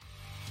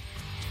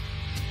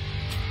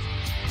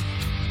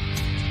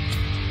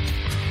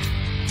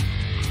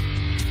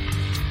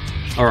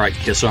All right,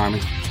 KISS Army,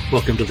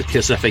 welcome to the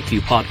KISS FAQ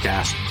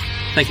podcast.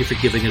 Thank you for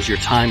giving us your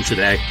time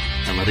today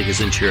and letting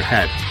us into your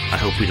head. I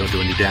hope we don't do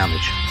any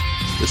damage.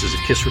 This is a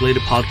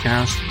KISS-related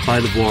podcast by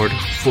the board,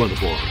 for the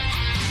board.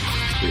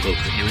 We hope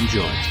that you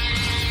enjoy.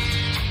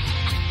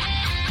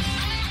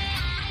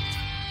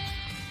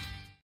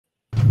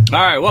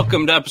 All right,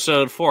 welcome to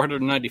episode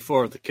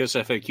 494 of the KISS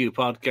FAQ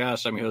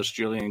podcast. I'm your host,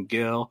 Julian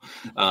Gill.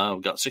 We've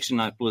got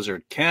 69th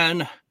Blizzard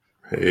Ken.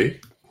 Hey.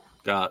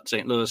 Got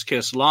St. Louis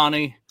KISS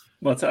Lonnie.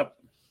 What's up?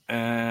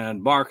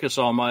 And Marcus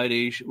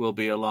Almighty will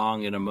be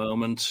along in a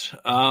moment.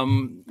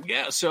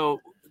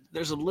 So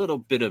there's a little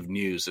bit of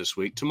news this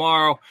week.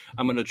 Tomorrow,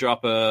 I'm going to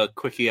drop a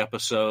quickie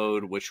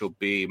episode, which will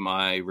be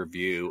my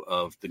review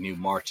of the new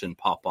Martin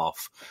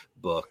Popoff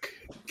book,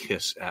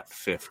 Kiss at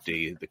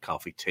 50, the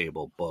coffee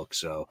table book.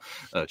 So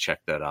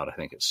check that out. I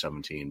think it's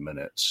 17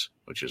 minutes,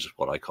 which is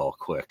what I call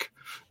quick.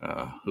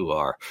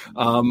 Other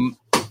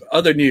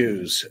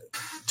news,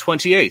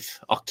 28th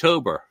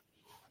October,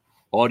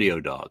 Audio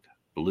Dog.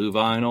 Blue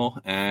vinyl,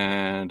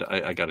 and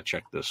I got to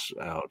check this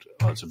out.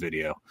 Oh, it's a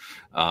video.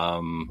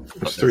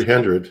 It's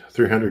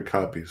 300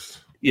 copies.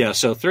 Yeah,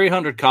 so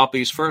 300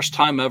 copies, first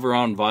time ever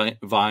on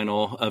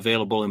vinyl,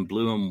 available in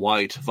blue and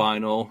white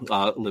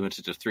vinyl,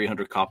 limited to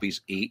 300 copies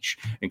each.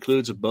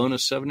 Includes a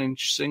bonus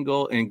 7-inch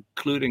single,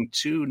 including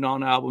 2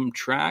 non-album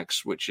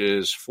tracks, which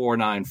is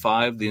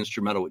 495, the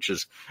instrumental, which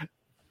is...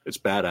 It's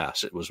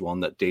badass. It was one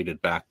that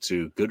dated back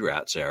to Good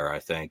Rat's era, I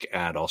think,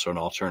 and also an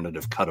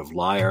alternative cut of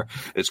Liar.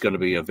 It's going to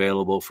be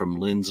available from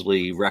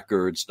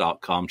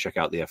linsleyrecords.com. Check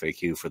out the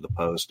FAQ for the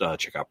post.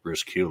 Check out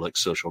Bruce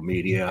Kulick's social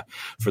media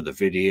for the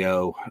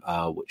video,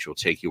 which will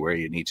take you where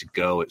you need to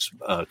go. It's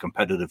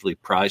competitively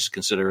priced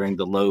considering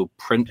the low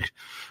print.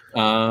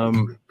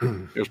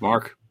 Here's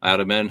Mark. Add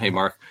him in. Hey,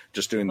 Mark.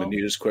 Just doing the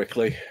news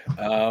quickly.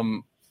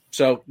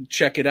 So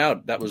check it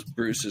out. That was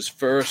Bruce's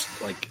first,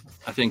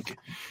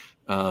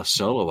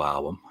 solo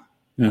album.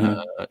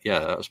 Mm-hmm.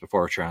 That was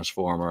before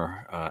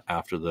Transformer,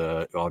 after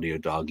the Audio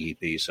Dog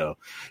EP. So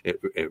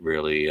it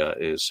really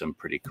is some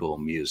pretty cool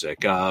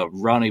music.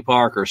 Ronnie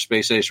Parker,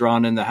 Space Ace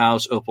Ron in the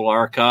house, Opal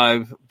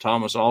Archive,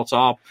 Thomas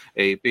Altop,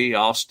 AB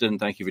Austin.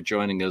 Thank you for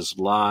joining us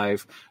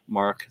live.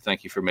 Mark,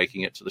 thank you for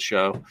making it to the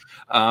show.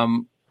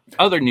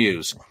 Other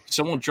news,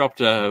 someone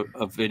dropped a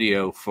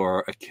video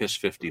for a KISS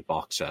 50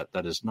 box set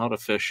that is not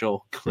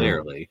official,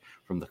 clearly,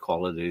 from the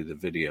quality of the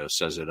video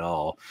says it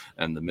all,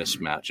 and the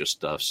mismatch of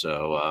stuff.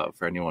 So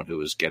for anyone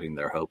who is getting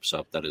their hopes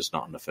up, that is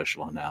not an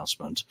official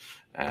announcement,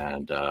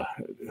 and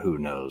who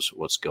knows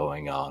what's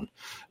going on.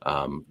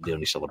 The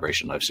only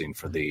celebration I've seen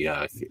for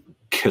the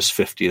KISS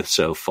 50th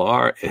so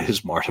far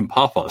is Martin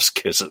Popoff's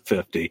KISS at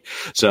 50.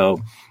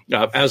 So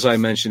as I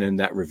mentioned in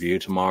that review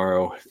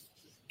tomorrow,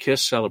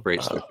 KISS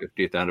celebrates their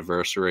 50th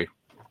anniversary.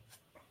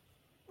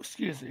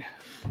 Excuse me.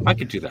 I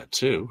could do that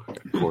too,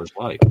 Coors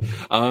Light,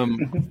 on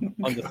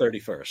the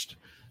 31st.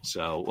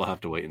 So we'll have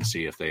to wait and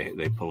see if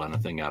they pull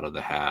anything out of the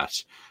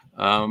hat.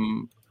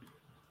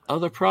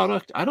 Other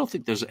product? I don't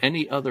think there's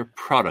any other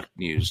product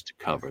news to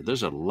cover.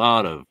 There's a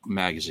lot of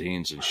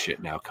magazines and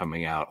shit now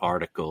coming out,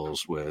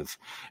 articles with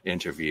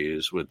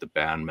interviews with the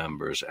band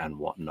members and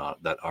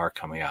whatnot that are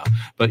coming out.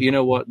 But you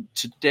know what?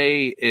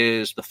 Today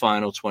is the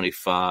final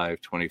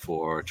 25,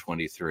 24,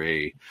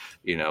 23.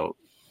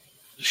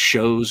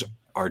 Shows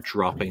are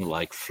dropping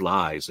like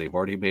flies. They've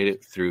already made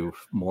it through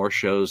more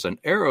shows than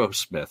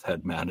Aerosmith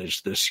had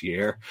managed this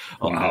year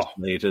on this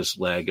latest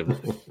leg of.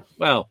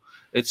 Well,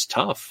 it's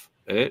tough.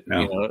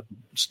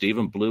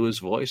 Stephen blew his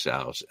voice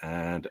out,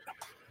 and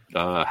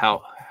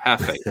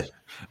Half-Baked,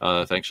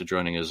 thanks for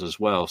joining us as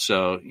well.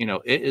 So,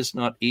 it is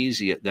not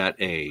easy at that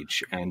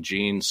age, and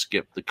Gene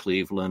skipped the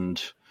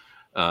Cleveland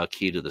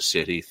Key to the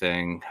City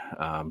thing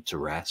to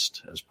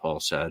rest, as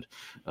Paul said,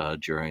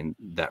 during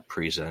that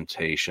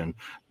presentation.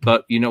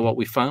 But you know what?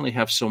 We finally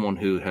have someone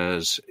who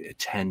has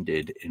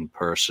attended in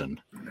person.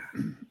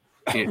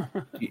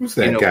 Who's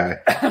that guy?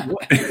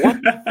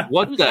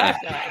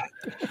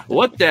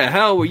 What the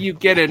hell were you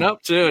getting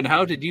up to, and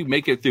how did you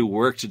make it through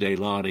work today,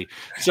 Lonnie?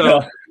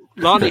 So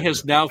Lonnie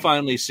has now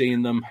finally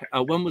seen them.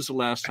 When was the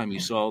last time you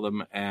saw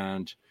them,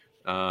 and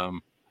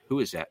who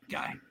is that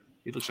guy?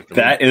 He looks like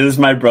that is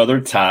my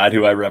brother Todd,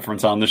 who I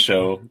reference on the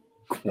show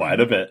quite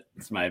a bit.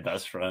 It's my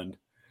best friend.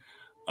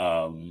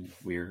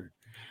 We're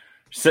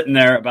sitting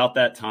there about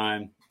that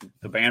time.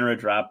 The banner had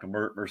dropped, and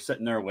we're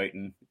sitting there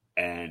waiting,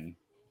 and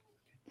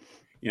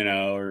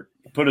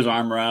put his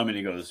arm around me and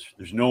he goes,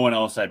 "There's no one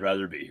else I'd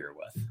rather be here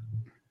with."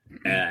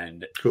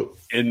 And cool.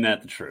 Isn't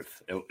that the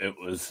truth? It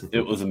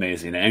was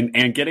amazing.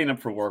 And getting up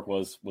for work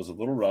was a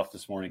little rough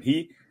this morning.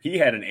 He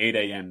had an 8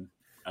 a.m.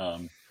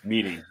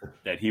 Meeting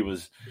that he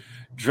was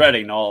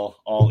dreading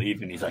all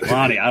evening. He's like,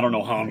 "Lonnie, I don't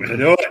know how I'm going to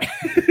do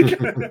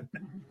it."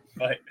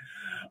 But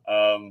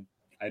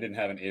I didn't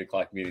have an 8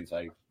 o'clock meeting, so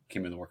I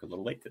came in to work a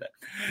little late today.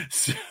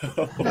 So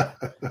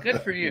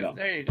good for you.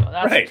 There you go.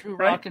 That's true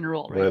rock and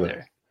roll right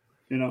there.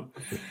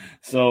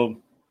 So,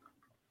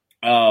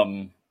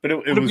 but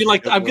it was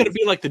like I'm going to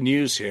be like the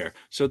news here.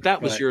 So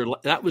that was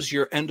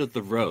your end of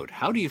the road.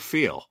 How do you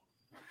feel?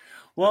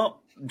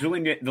 Well,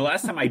 Julian, the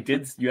last time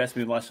you asked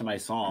me the last time I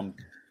saw him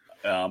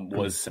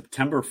was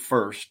September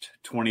 1st,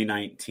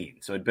 2019.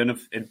 So it'd been a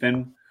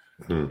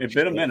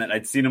minute.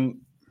 I'd seen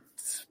him.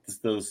 This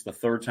was the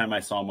third time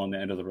I saw him on the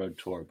End of the Road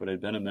tour, but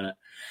it'd been a minute.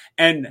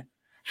 And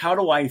how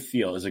do I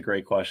feel is a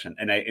great question.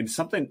 And I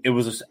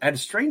had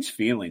strange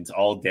feelings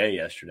all day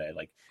yesterday.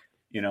 Like,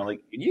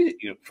 you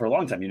for a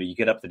long time, you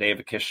get up the day of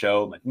a Kiss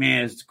show. I'm like,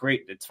 man, it's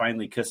great. It's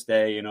finally Kiss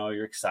Day.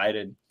 You're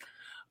excited.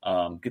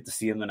 Get to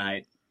see him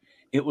tonight.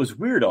 It was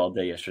weird all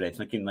day yesterday,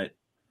 thinking that,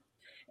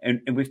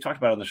 and we've talked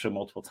about it on the show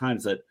multiple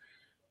times that,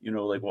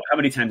 well, how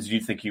many times do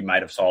you think you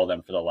might have saw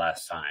them for the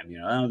last time?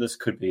 This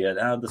could be it.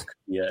 This could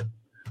be it.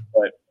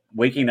 But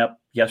waking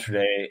up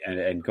yesterday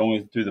and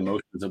going through the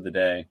motions of the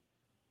day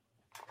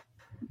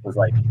was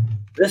like,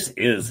 this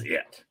is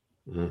it.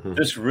 Mm-hmm.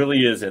 This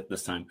really is it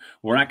this time.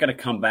 We're not going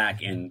to come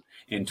back in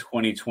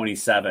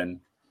 2027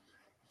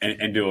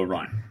 and do a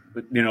run.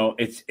 But,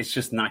 it's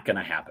just not going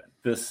to happen.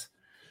 This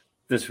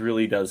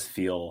really does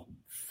feel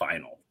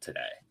final today.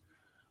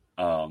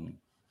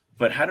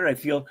 But how did I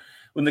feel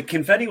when the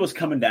confetti was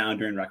coming down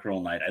during Rock and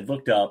Roll Night? I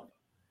looked up,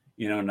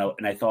 and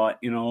I thought,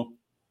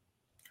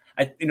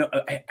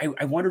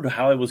 I wondered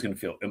how I was going to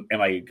feel.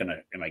 Am I going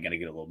to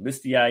get a little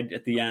misty eyed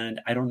at the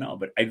end? I don't know.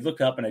 But I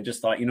looked up and I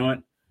just thought, you know what?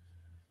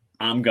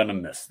 I'm going to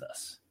miss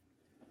this,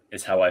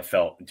 is how I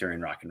felt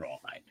during Rock and Roll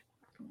Night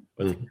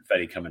with the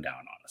confetti coming down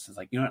on us. It's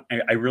like,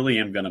 I really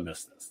am going to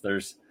miss this.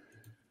 There's,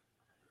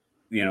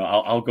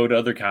 I'll go to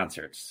other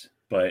concerts,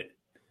 but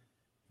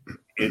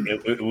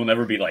it will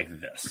never be like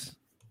this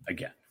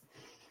again.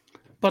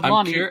 But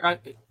Lonnie,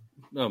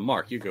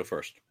 Mark, you go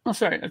first. Oh,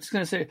 sorry. I was just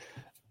going to say,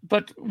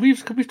 but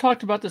we've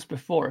talked about this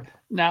before.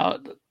 Now,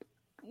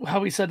 how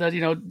we said that,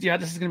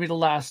 this is going to be the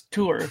last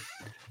tour,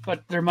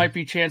 but there might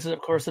be chances, of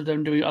course, of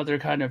them doing other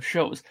kind of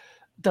shows.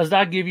 Does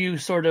that give you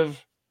sort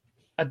of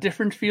a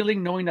different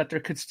feeling, knowing that there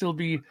could still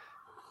be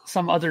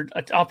some other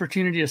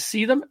opportunity to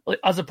see them,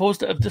 as opposed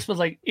to if this was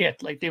like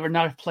they were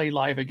not play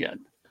live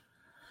again?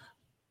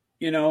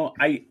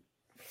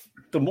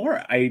 The more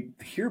I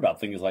hear about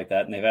things like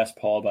that, and they've asked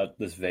Paul about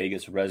this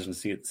Vegas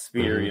residency at the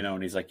Sphere,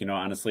 and he's like,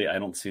 honestly, I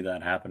don't see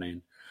that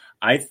happening.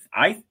 I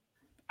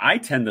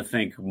tend to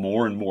think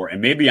more and more,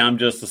 and maybe I'm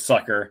just a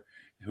sucker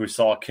who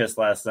saw Kiss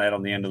last night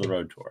on the End of the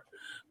Road tour,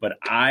 but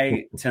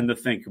I tend to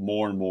think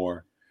more and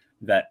more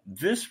that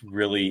this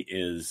really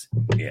is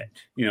it.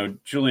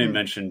 Julian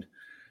mentioned,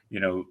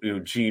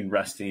 Gene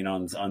resting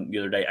on the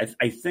other day.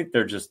 I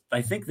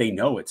think they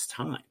know it's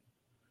time.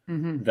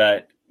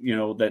 That,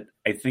 that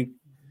I think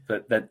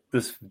that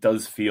this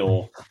does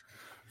feel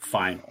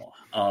final.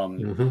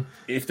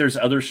 If there's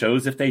other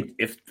shows, if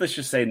let's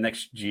just say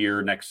next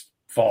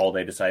fall,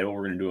 they decide,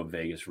 we're going to do a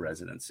Vegas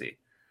residency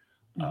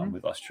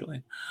with us,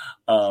 Julian.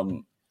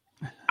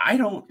 I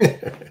don't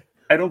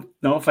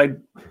know if I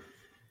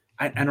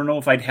don't know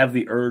if I'd have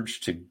the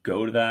urge to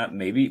go to that.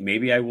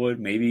 Maybe I would.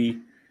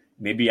 Maybe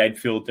I'd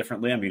feel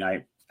differently. I mean,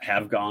 I've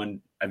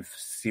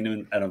seen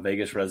him at a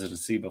Vegas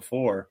residency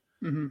before,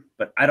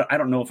 but I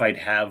don't know if I'd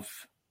have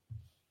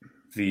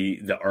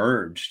the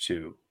urge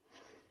to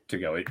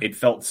go. It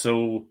felt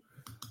so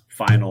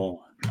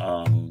final,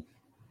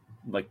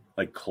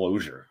 like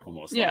closure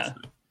almost. Yeah.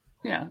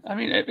 Yeah. I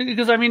mean,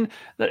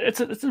 it's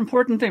an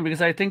important thing,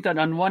 because I think that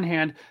on one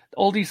hand,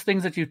 all these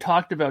things that you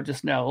talked about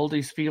just now, all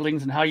these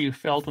feelings and how you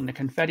felt when the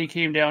confetti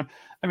came down,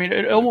 I mean,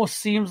 it almost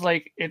seems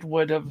like it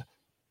would have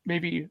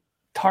maybe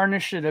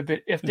tarnished it a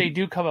bit if they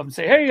do come up and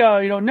say, hey,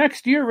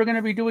 next year we're going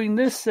to be doing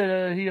this,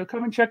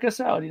 come and check us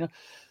out,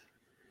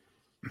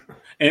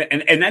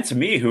 And that's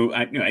me who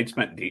I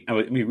spent.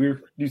 We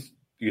were. You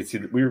could see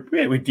that we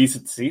had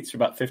decent seats,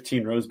 about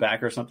 15 rows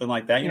back or something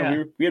like that.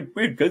 We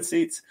had good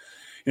seats.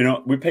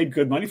 We paid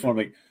good money for them.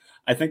 Like,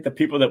 I think the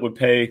people that would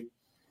pay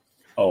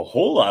a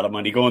whole lot of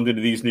money going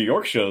into these New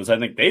York shows, I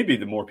think they'd be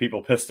the more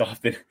people pissed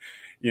off that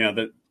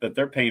that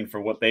they're paying for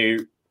what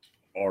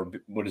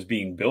what is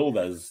being billed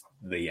as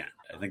the end.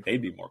 I think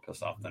they'd be more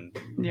pissed off than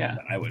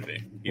I would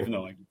be, even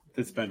though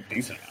it's been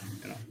decent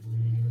amount.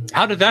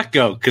 How did that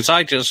go? Because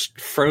I just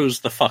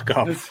froze the fuck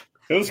up.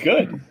 It was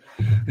good.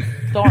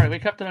 Don't worry, we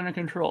kept it under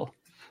control.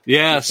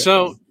 Yeah,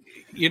 so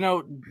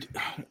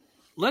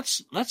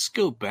let's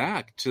go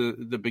back to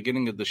the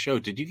beginning of the show.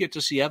 Did you get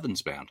to see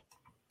Evan's band?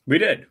 We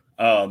did.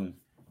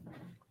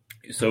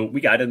 So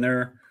we got in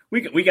there.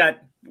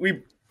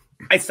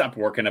 I stopped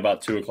working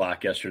about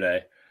 2:00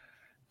 yesterday,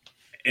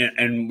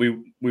 and we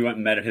went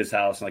and met at his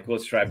house. Like,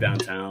 let's drive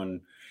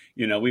downtown.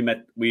 We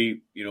went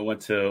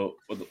to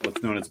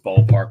what's known as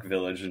Ballpark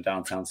Village in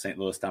downtown St.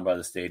 Louis, down by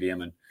the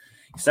stadium, and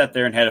sat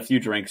there and had a few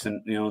drinks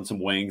and and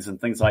some wings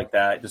and things like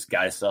that, just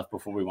guy stuff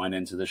before we went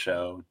into the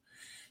show.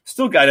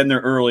 Still got in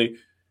there early.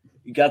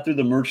 Got through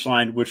the merch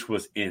line, which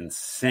was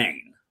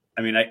insane.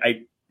 I mean,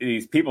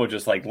 these people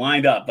just like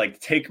lined up, like,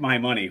 take my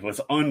money. It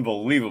was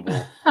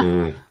unbelievable.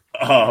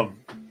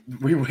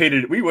 We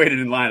waited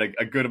in line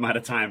a good amount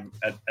of time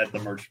at the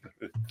merch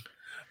booth,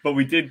 but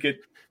we did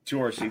get to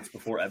our seats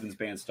before Evan's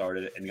band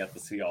started and got to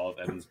see all of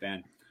Evan's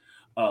band.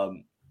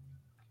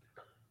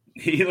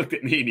 he looked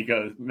at me and he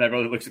goes, my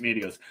brother looks at me and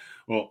he goes,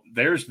 well,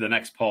 there's the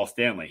next Paul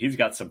Stanley. He's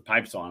got some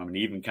pipes on him and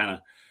he even kind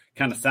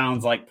of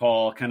sounds like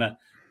Paul, kind of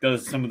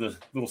does some of the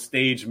little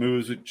stage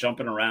moves with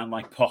jumping around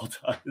like Paul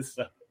does.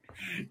 So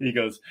he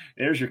goes,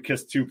 there's your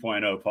Kiss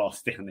 2.0 Paul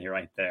Stanley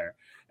right there.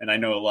 And I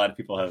know a lot of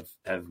people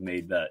have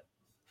made that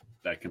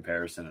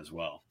comparison as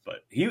well.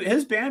 But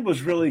his band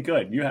was really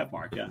good. You have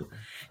Mark, yeah.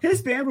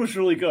 His band was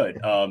really good.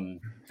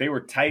 They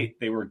were tight.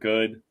 They were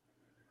good.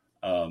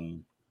 They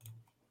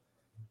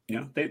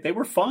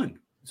were fun.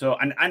 So,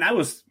 and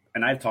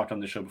I've talked on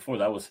the show before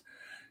that I was,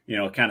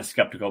 kind of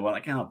skeptical, but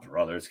like, oh,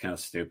 brother, it's kind of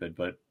stupid,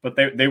 but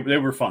they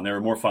were fun. They were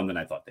more fun than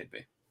I thought they'd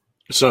be.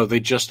 So they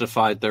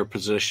justified their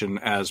position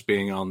as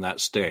being on that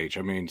stage.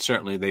 I mean,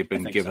 certainly they've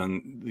been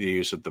given the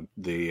use of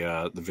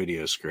the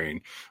video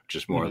screen, which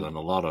is more than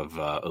a lot of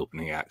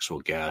opening acts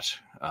will get.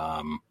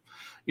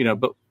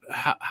 But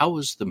how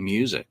was the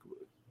music?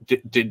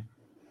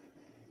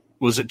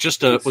 Was it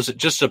just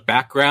a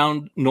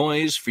background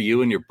noise for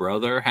you and your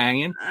brother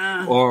hanging,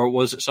 or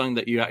was it something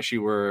that you actually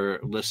were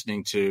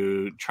listening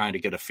to, trying to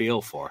get a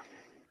feel for?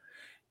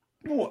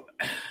 Well,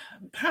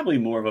 probably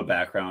more of a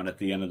background at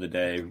the end of the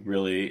day.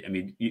 Really, I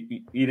mean, you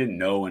didn't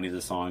know any of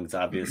the songs,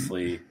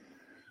 obviously.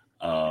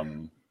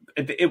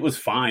 It was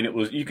fine. It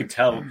was you could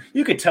tell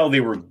they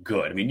were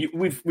good. I mean,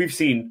 we've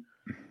seen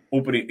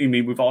opening. I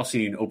mean, we've all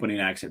seen opening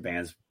acts at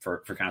bands for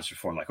concert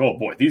form. Like, oh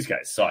boy, these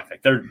guys suck.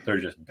 Like they're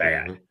just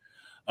bad.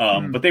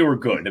 But they were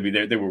good. I mean,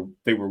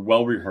 they were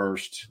well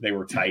rehearsed. They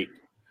were tight.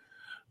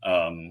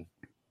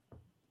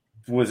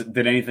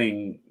 Did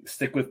anything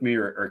stick with me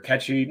or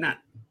catchy? Not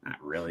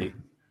really.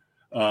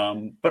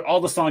 But all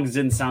the songs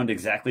didn't sound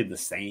exactly the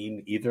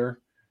same either.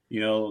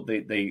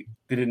 They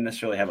didn't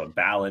necessarily have a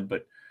ballad,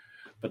 but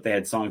they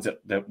had songs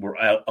that were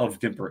of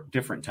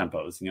different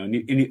tempos.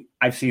 And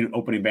I've seen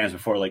opening bands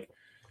before. Like,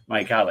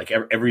 my God, like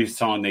every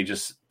song they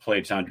just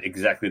played sounded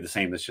exactly the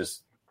same. It's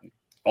just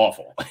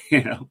awful.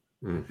 Yeah.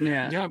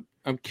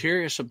 I'm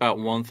curious about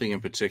one thing in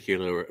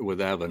particular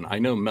with Evan. I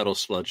know Metal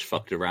Sludge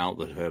fucked around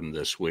with him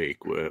this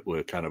week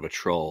with kind of a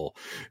troll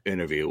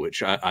interview,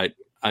 which I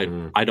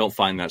don't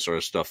find that sort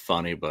of stuff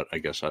funny, but I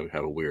guess I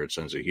have a weird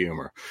sense of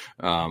humor.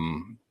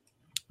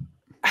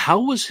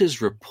 How was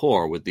his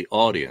rapport with the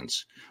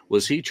audience?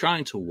 Was he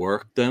trying to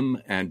work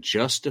them and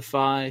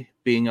justify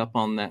being up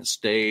on that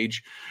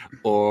stage,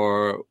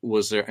 or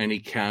was there any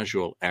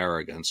casual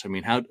arrogance? I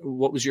mean,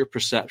 what was your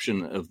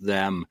perception of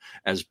them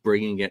as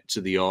bringing it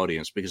to the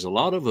audience? Because a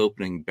lot of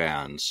opening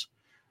bands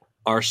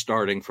are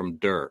starting from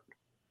dirt,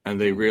 and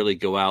they really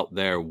go out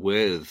there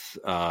with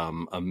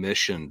a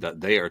mission that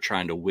they are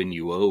trying to win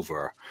you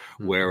over.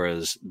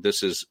 Whereas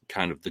this is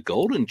kind of the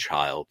golden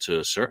child to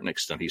a certain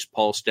extent. He's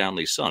Paul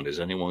Stanley's son. Is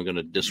anyone going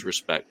to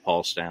disrespect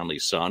Paul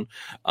Stanley's son?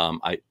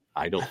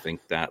 I don't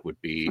think that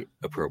would be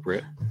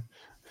appropriate.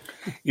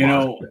 He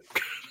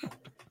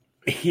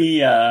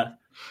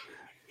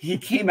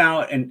came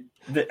out, and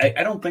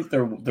I don't think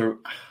there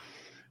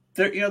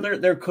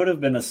could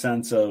have been a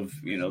sense of,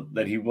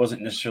 that he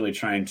wasn't necessarily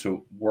trying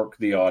to work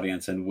the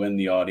audience and win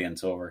the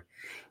audience over.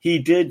 He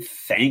did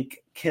thank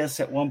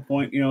Kiss at one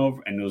point,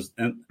 and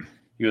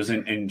he was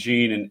in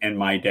Gene and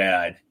my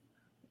dad,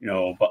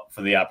 but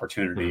for the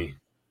opportunity,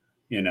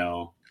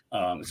 so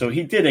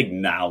he did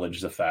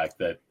acknowledge the fact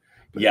that,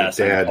 yes,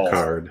 the dad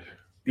card.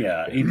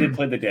 Yeah, he did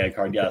play the dad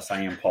card. Yes,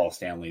 I am Paul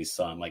Stanley's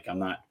son. Like,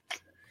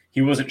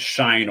 he wasn't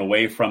shying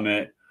away from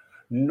it,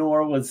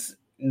 nor was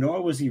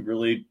he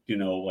really,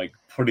 like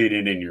putting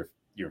it in your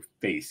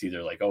face,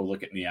 either like, oh,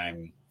 look at me,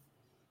 I'm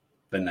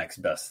the next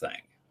best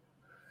thing.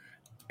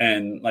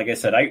 And like I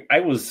said, I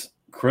was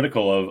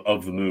critical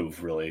of the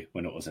move really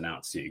when it was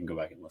announced. So you can go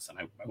back and listen.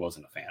 I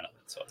wasn't a fan of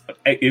it. So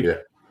at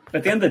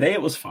the end of the day,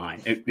 it was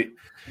fine. It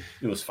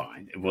was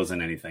fine. It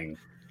wasn't anything.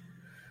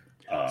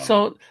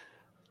 So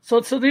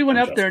they went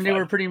up there and they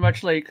were pretty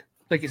much like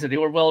you said, they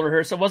were well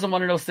rehearsed. It wasn't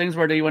one of those things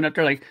where they went up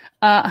there like,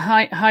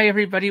 hi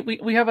everybody,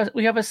 we have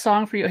a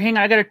song for you. Hang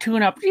on, I got to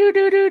tune up.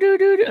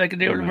 Do. Like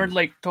they were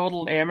like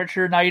total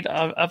amateur night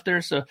up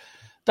there. So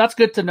that's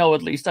good to know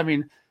at least. I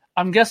mean,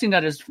 I'm guessing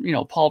that is,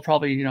 Paul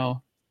probably,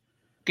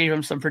 gave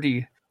him some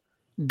pretty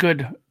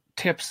good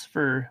tips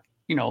for,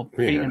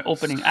 being an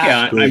opening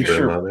act.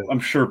 Yeah, I'm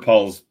sure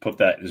Paul's put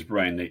that in his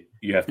brain that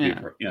you have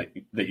to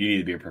be, that you need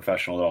to be a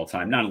professional at all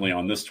time, not only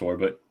on this tour,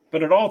 but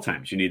at all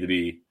times you need to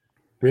be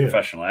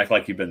professional. Act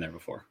like you've been there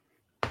before.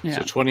 Yeah.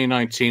 So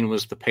 2019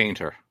 was the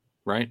Painter,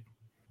 right?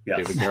 Yes.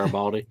 David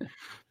Garibaldi.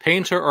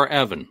 Painter or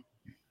Evan?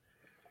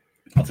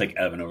 I'll take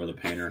Evan over the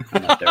Painter.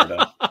 I'm not there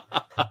though.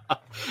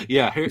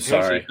 Yeah, here's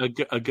a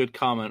good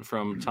comment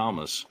from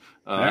Thomas.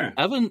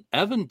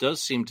 Evan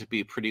does seem to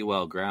be pretty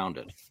well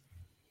grounded,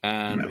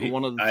 and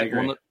one of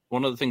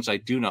the things I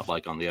do not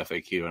like on the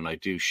FAQ, and I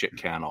do shit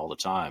can all the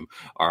time,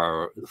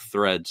 are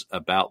threads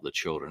about the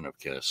Children of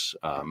Kiss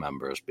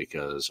members,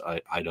 because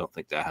I don't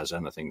think that has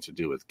anything to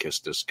do with Kiss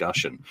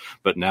discussion.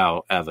 But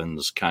now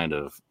Evan's kind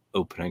of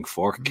opening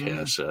for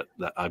Kiss, that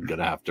I'm going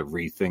to have to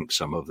rethink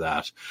some of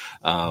that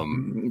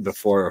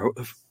before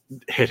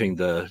hitting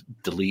the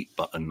delete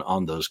button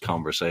on those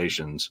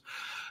conversations.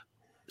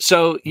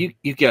 So you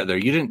get there.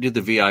 You didn't do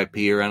the VIP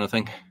or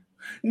anything?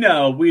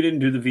 No, we didn't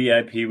do the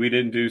VIP. We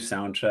didn't do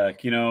sound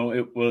check.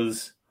 It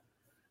was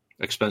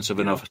expensive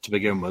enough to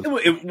begin with.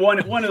 It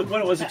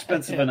was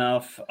expensive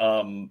enough.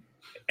 And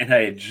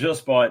I had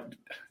just bought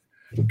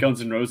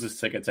Guns N' Roses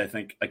tickets, I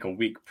think, like a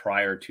week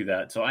prior to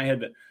that. So I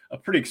had a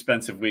pretty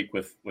expensive week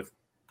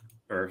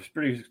or a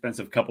pretty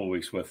expensive couple of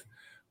weeks with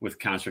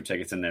concert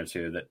tickets in there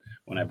too. That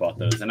when I bought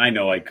those, and I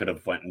know I could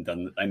have went and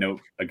done. I know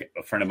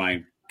a friend of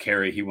mine,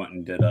 Carrie, he went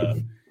and did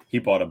he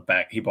bought a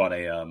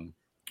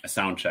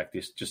sound check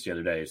just the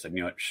other day. He's like,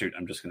 what, shoot,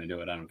 I'm just going to do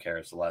it. I don't care.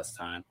 It's the last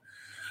time.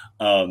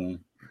 But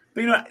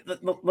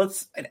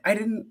I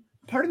didn't.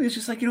 Part of me is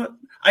just like, what?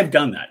 I've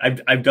done that.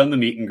 I've done the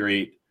meet and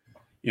greet.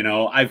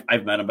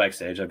 I've met him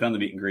backstage. I've done the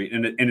meet and greet,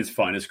 and it's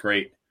fun. It's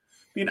great.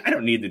 I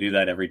don't need to do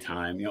that every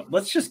time.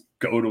 Let's just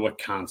go to a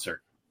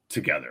concert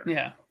together.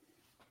 Yeah.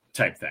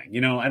 Type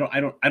thing.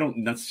 I don't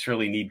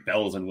necessarily need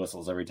bells and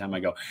whistles every time I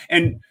go.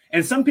 And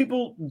some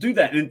people do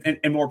that,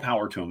 and more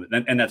power to them,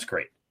 and that's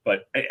great.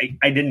 But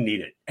I didn't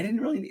need it.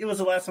 It was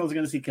the last time I was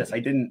going to see Kiss. I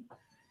didn't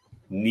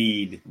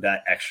need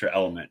that extra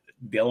element.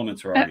 The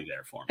elements were already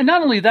there for me. And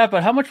not only that,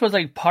 but how much was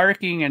like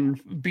parking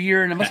and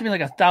beer? And it must have been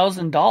like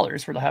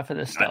 $1,000 for the half of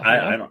this stuff.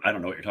 I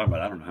don't know what you're talking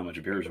about. I don't know how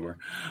much beers were.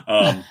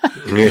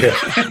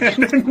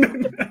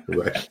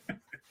 Right.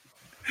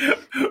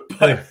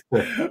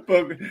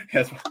 But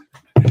yes,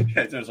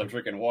 notice I'm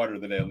drinking water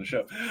today on the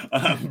show.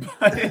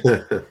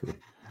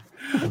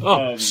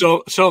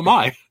 So am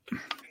I.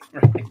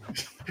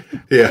 Right.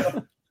 Yeah.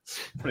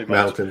 Pretty much.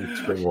 Mountain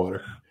spring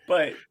water.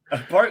 But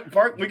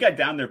park. We got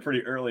down there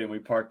pretty early, and we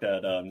parked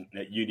at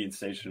Union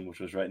Station, which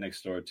was right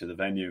next door to the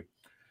venue.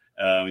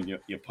 And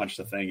you punch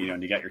the thing,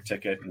 and you got your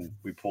ticket, and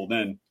we pulled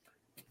in,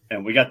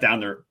 and we got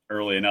down there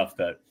early enough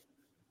that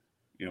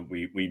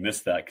we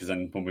missed that, because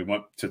then when we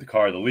went to the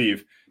car to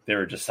leave, they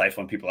were just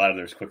siphoning people out of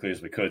there as quickly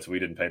as we could, so we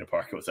didn't pay to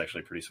park. It was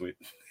actually pretty sweet.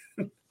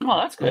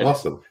 Oh, that's good.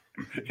 Awesome.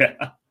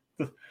 Yeah.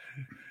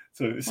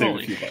 So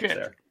saved a few bucks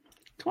there.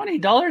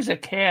 $20 a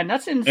can.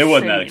 That's insane. It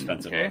wasn't that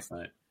expensive last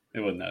night. It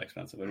wasn't that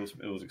expensive.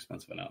 It was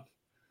expensive enough.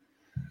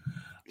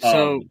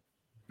 So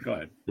go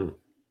ahead.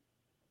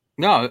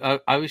 No,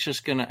 I was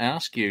just going to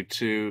ask you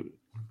to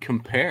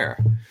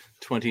compare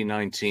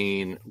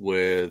 2019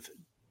 with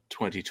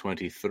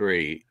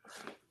 2023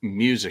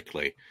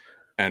 musically,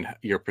 and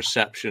your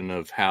perception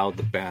of how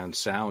the band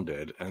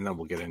sounded, and then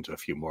we'll get into a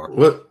few more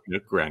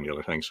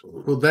granular things.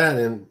 Well, that,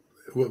 and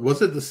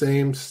was it the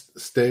same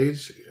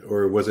stage,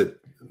 or was it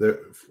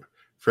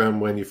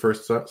from when you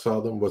first saw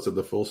them? Was it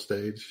the full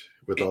stage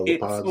with all the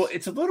pods? Well,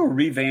 it's a little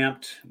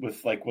revamped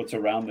with like what's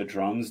around the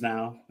drums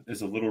now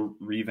is a little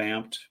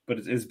revamped, but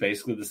it is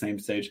basically the same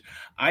stage.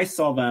 I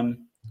saw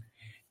them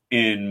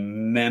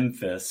in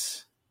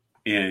Memphis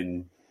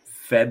in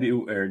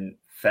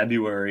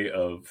February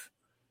of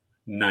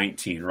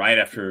 19, right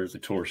after the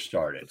tour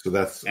started. So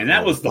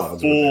that was the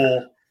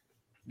full,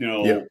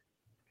 yeah,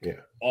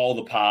 all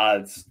the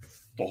pods,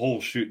 the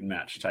whole shooting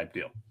match type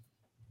deal.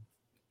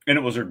 And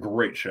it was a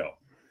great show.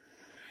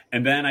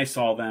 And then I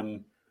saw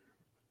them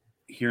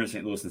here in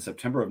St. Louis in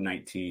September of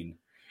 19,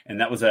 and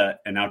that was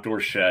an outdoor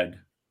shed.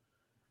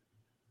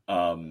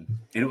 And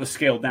it was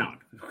scaled down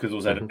because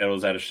it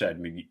was at a shed. I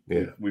mean,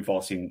 we've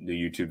all seen the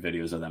YouTube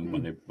videos of them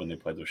when they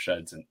played those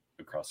sheds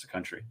across the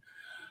country.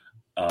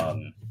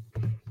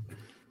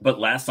 But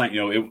last night,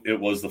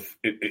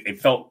 it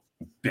felt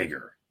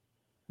bigger.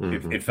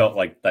 Mm-hmm. It felt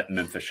like that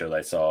Memphis show that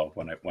I saw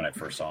when I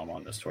first saw them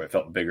on this tour. It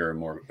felt bigger and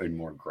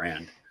more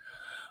grand.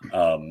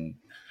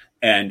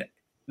 And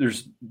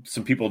there's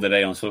some people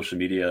today on social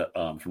media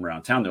from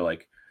around town. They're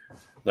like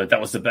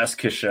that was the best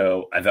Kiss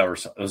show I've ever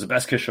saw. It was the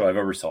best Kiss show I've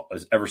ever saw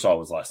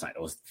was last night.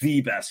 It was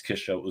the best Kiss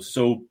show. It was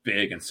so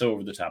big and so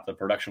over the top. The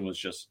production was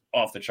just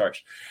off the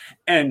charts,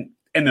 and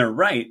they're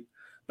right.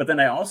 But then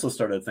I also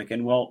started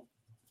thinking, well,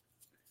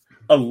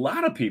 a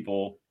lot of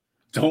people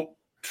don't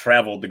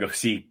travel to go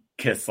see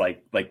Kiss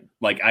like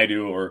I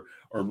do or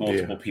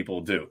multiple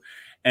people do.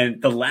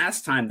 And the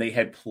last time they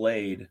had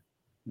played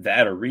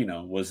that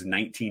arena was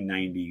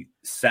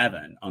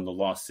 1997 on the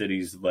Lost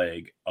Cities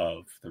leg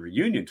of the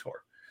reunion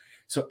tour.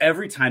 So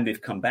every time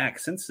they've come back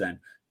since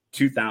then,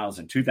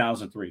 2000,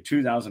 2003,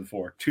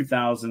 2004,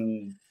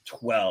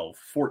 2012,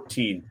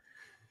 14,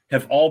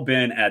 have all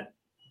been at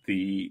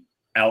the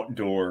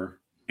outdoor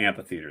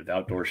amphitheater, the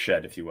outdoor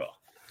shed, if you will.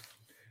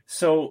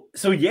 So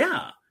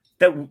yeah,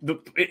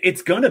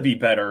 it's going to be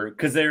better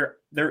because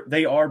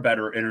they are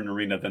better in an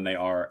arena than they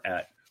are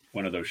at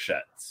one of those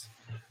sheds.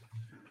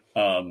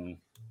 But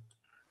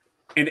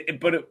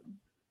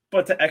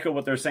to echo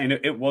what they're saying,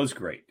 it was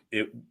great.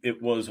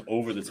 It was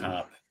over the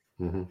top.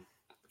 Mm-hmm.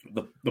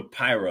 The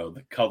pyro,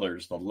 the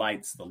colors, the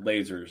lights, the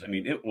lasers. I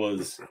mean, it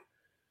was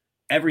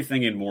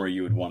everything and more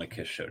you would want a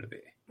Kiss show to be.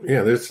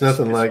 Yeah, there's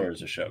nothing like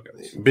as a show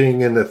goes.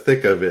 Being in the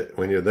thick of it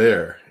when you're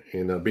there.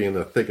 Being in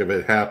the thick of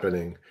it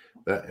happening.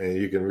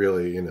 And you can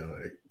really,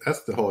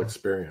 that's the whole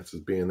experience,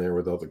 is being there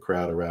with all the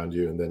crowd around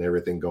you, and then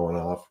everything going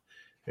off,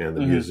 and the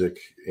music.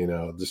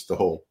 Just the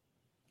whole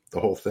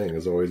thing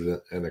is always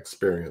an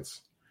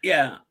experience.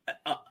 Yeah,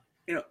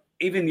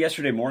 even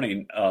yesterday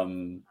morning,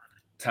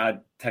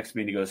 Todd texted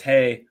me and he goes,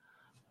 "Hey,"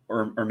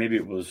 or maybe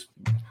it was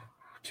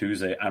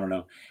Tuesday, I don't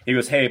know. He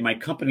goes, "Hey, my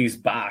company's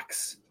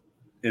box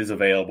is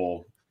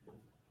available.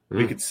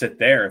 We could sit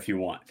there if you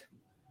want."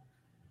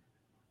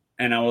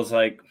 And I was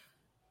like,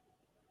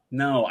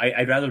 "No,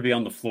 I'd rather be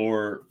on the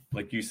floor,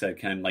 like you said,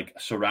 Ken, like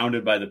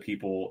surrounded by the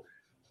people,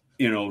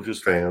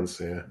 just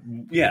fans,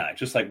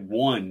 just like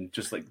one,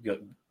 just like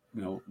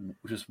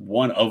just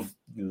one of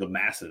the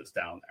masses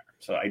down there."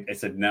 So I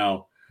said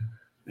no.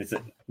 I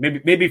said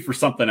maybe for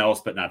something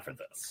else, but not for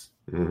this.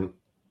 Mm-hmm.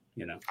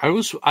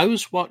 I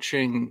was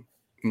watching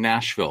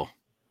Nashville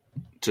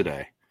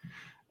today,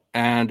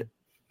 and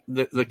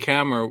the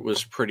camera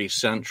was pretty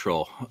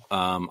central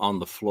on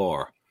the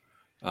floor,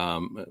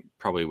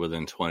 probably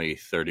within 20,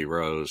 30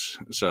 rows.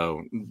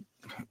 So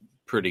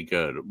pretty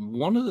good.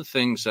 One of the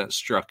things that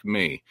struck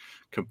me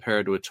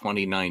compared with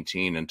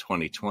 2019 and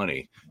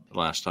 2020, the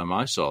last time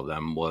I saw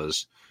them,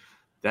 was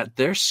that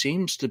there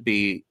seems to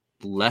be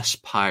less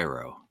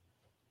pyro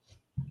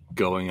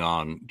going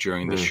on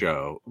during the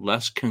show,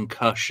 less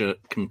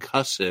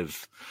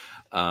concussive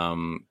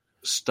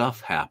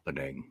stuff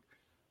happening.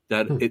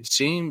 That it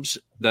seems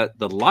that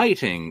the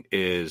lighting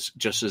is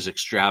just as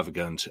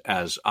extravagant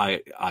as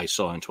I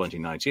saw in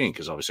 2019,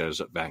 because obviously I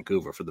was at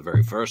Vancouver for the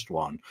very first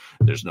one.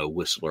 There's no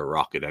Whistler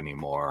rocket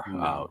anymore.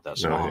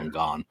 That's long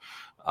gone.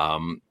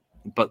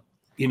 But,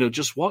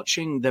 just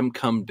watching them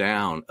come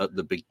down at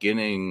the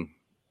beginning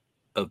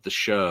of the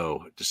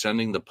show,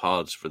 descending the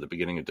pods for the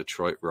beginning of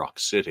Detroit Rock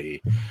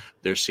City,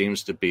 there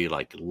seems to be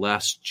like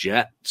less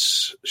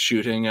jets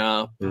shooting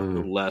up,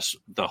 less.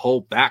 The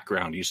whole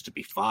background used to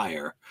be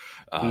fire,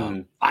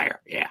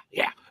 fire, yeah.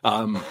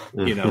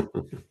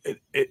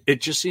 It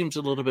just seems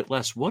a little bit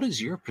less. What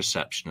is your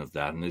perception of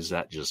that, and is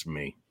that just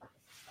me?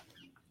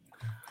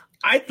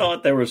 I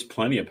thought there was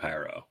plenty of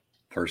pyro.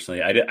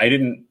 Personally, I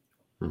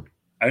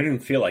didn't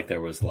feel like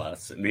there was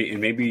less, and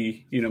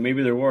maybe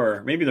there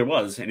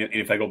was. And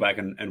if I go back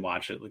and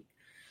watch it,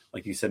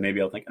 like you said,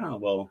 maybe I'll think, oh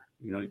well,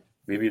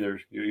 maybe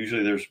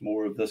there's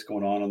more of this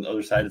going on the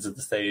other sides of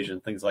the stage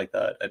and things like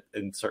that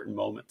in certain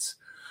moments.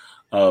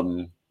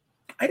 I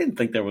didn't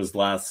think there was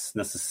less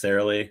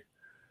necessarily,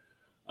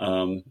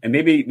 and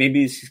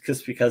maybe it's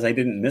just because I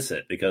didn't miss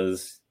it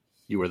because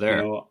you were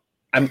there.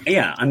 I'm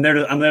there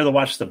to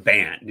watch the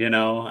band, and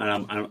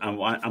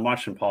I'm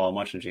watching Paul, I'm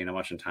watching Gene, I'm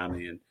watching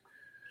Tommy, and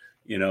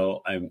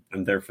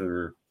I'm there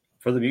for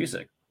the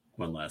music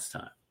one last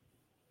time.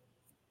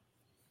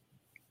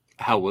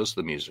 How was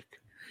the music?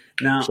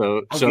 Now,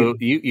 so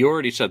you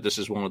already said this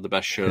is one of the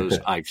best shows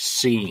I've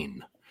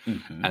seen.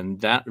 Mm-hmm.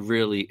 And that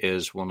really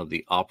is one of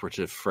the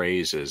operative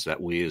phrases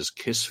that we as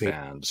KISS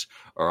fans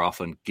are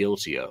often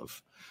guilty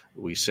of.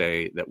 We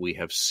say that we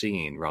have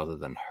seen rather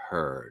than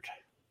heard.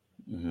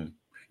 Mm-hmm.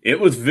 It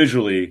was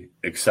visually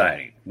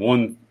exciting,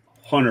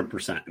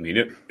 100%. I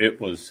mean, it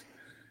was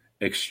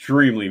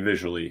extremely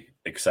visually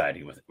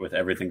exciting with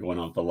everything going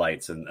on with the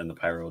lights and the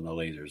pyro and the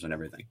lasers and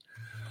everything.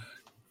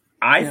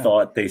 I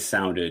thought they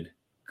sounded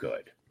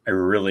good. I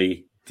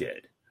really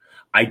did.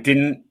 I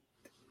didn't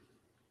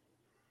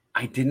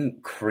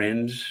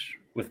cringe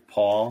with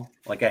Paul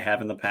like I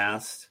have in the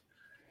past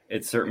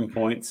at certain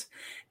points.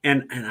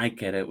 And I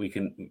get it. We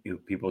can,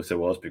 people say,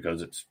 well, it's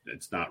because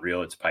it's not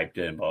real. It's piped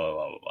in, blah, blah,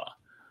 blah, blah, blah.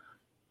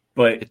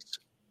 But it's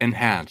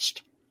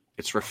enhanced.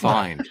 It's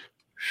refined.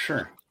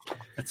 Sure.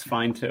 That's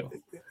fine too.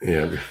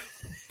 Yeah.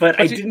 But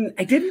I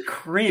didn't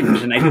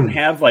cringe, and I didn't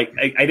have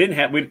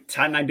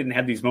Todd and I didn't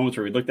have these moments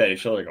where we looked at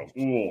each other and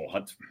go,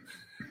 "Oh,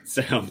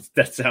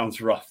 that sounds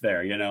rough,"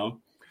 there,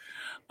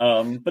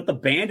 But the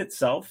band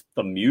itself,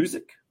 the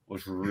music they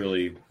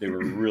were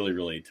really,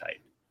 really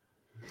tight.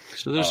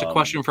 So there's a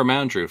question from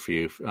Andrew for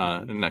you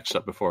next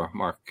up before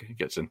Mark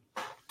gets in.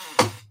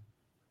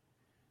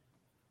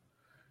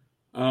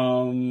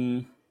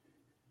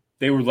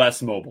 They were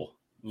less mobile,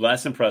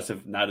 less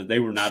impressive. They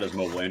were not as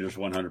mobile. Andrew's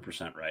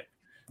 100% right.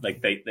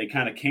 Like they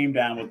kind of came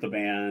down with the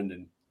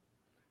band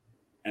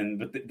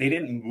but they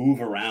didn't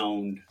move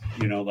around,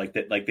 like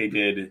they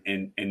did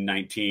in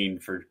 19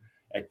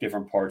 at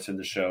different parts in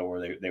the show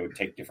where they would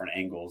take different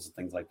angles and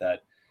things like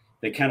that.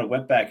 They kind of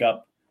went back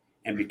up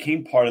and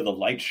became part of the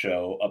light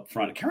show up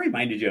front. It kind of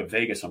reminded you of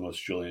Vegas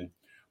almost, Julian,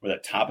 where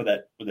the top of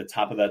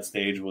that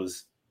stage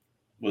was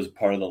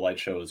part of the light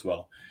show as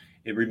well.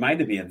 It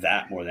reminded me of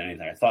that more than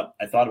anything.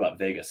 I thought about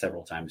Vegas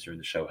several times during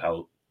the show,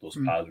 how those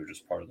pods were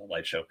just part of the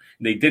light show.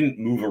 And they didn't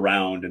move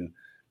around and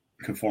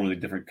conform to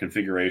different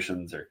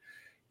configurations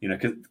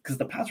because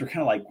the pods were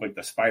kind of like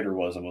the spider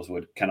was almost,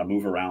 would kind of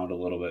move around a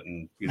little bit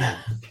and,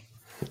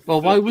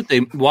 Well, why would they?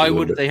 Why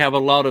would they have a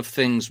lot of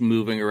things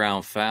moving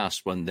around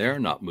fast when they're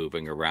not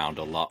moving around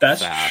a lot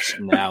fast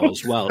now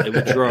as well? It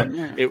would draw.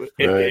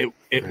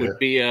 It would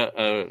be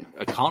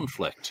a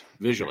conflict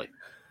visually.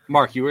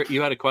 Mark, you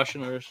had a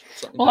question or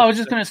something? Well, I was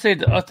just going to say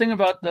a thing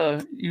about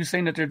you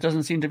saying that there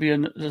doesn't seem to be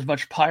as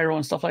much pyro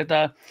and stuff like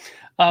that.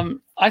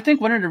 I think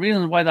one of the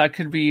reasons why that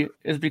could be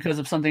is because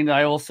of something that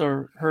I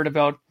also heard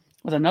about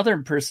with another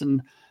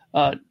person,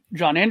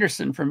 John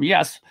Anderson from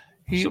Yes.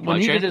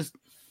 When he did his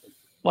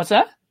What's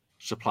that?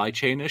 Supply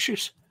chain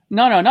issues?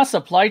 No, not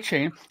supply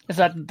chain. Is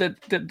that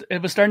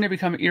it was starting to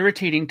become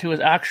irritating to his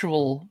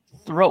actual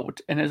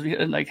throat and his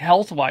like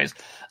health wise.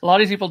 A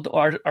lot of these people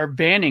are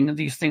banning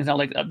these things now.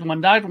 Like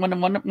one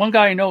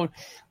guy I know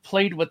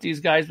played with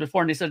these guys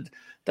before, and they said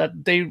that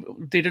they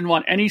didn't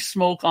want any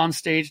smoke on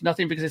stage,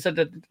 nothing, because they said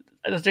that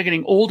as they're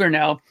getting older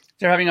now,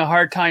 they're having a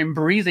hard time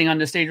breathing on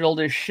the stage with all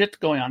this shit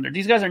going on there.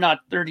 These guys are not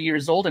 30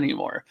 years old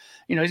anymore.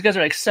 These guys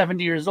are like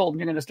 70 years old, and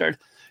you're going to start,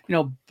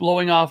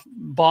 blowing off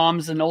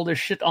bombs and all this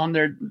shit on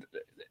there.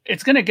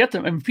 It's going to get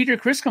them. And Peter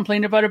Criss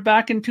complained about it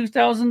back in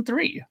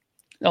 2003.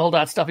 All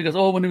that stuff. He goes,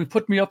 when he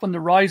put me up on the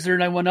riser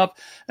and I went up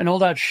and all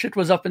that shit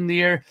was up in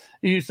the air,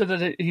 he said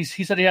that he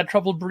said he had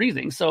trouble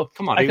breathing. So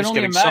come on, he was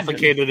getting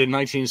suffocated in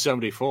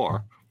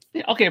 1974.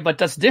 Yeah, okay, but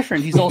that's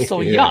different. He's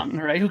also young,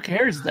 right? Who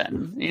cares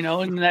then?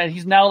 And that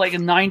he's now like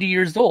 90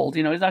 years old.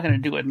 He's not going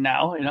to do it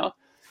now.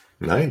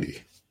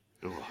 90.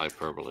 Oh,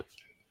 hyperbole.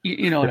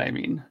 You know what I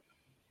mean?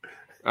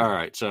 All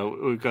right, so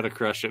we've got a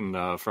question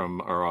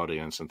from our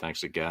audience, and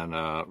thanks again,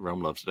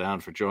 Rome Loves Down,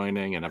 for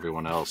joining, and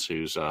everyone else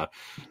who's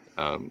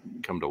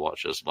come to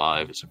watch us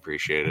live. It's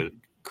appreciated.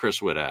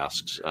 Chris Witt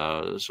asks,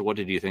 so what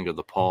did you think of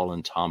the Paul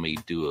and Tommy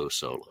duo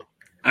solo?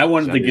 I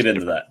wanted to get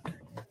into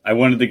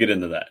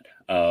that.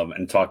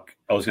 And talk.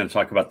 I was going to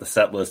talk about the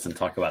set list and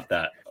talk about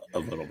that a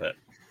little bit.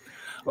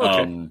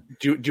 Okay.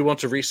 Do you want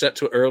to reset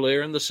to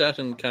earlier in the set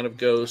and kind of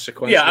go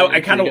sequentially? Yeah,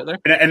 I kind of,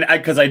 and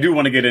because I do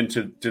want to get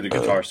into the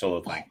guitar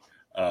solo thing.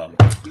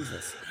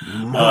 Jesus.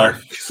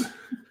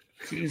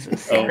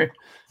 Jesus. Sorry.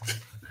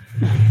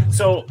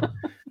 So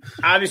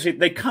obviously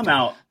they come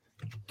out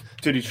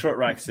to Detroit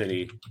Rock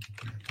City,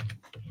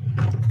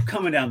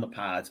 coming down the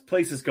pods,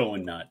 place is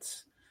going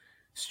nuts,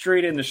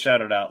 straight into Shout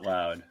It Out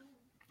Loud,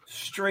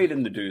 straight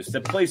in the deuce. The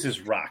place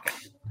is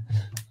rocking.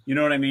 You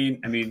know what I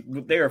mean? I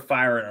mean, they are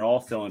firing on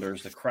all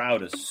cylinders. The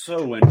crowd is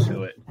so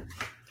into it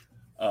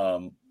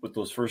with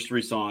those first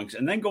three songs,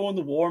 and then go in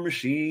the War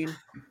Machine.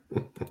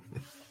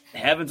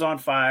 Heaven's on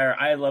Fire,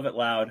 I Love It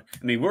Loud.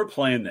 I mean, we're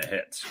playing the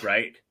hits,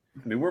 right?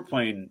 I mean, we're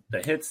playing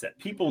the hits that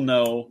people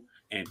know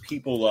and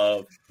people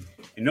love.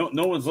 And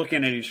no one's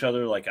looking at each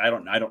other like I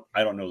don't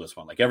know this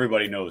one. Like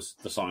everybody knows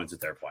the songs that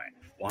they're playing,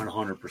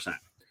 100%.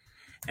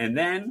 And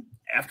then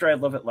after I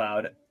Love It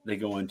Loud, they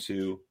go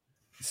into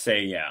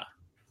Say Yeah,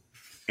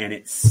 and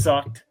it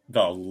sucked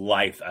the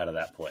life out of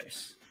that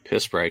place.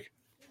 Piss break.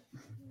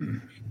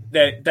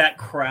 That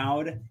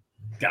crowd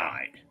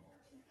died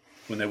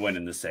when they went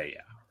into Say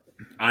Yeah.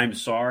 I'm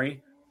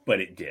sorry,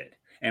 but it did.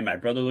 And my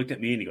brother looked at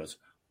me and he goes,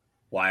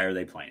 "Why are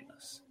they playing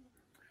this?"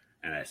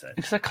 And I said,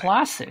 "It's a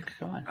classic."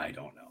 Go on. I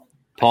don't know.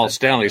 Paul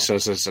Stanley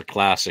says it's a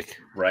classic.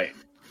 Right.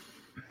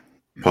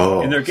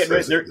 Paul and they're getting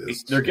ready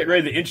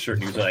to insert.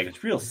 And he was like,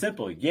 "It's real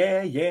simple.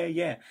 Yeah.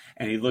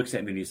 And he looks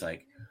at me and he's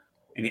like,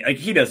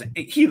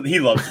 he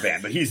loves the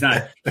band, but he's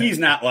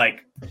not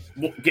like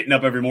getting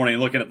up every morning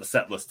and looking at the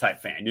set list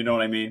type fan. You know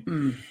what I mean?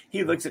 Mm.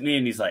 He looks at me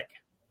and he's like,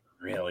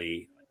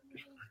 "Really?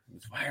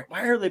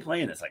 Why are they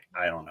playing this?" Like,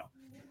 I don't know.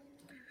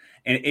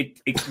 And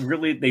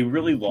they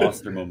really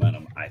lost their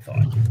momentum, I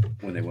thought,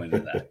 when they went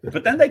into that.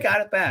 But then they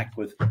got it back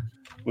with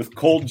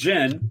Cold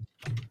Gin,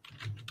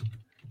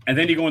 and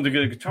then you go into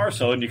the guitar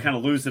solo and you kind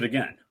of lose it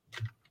again.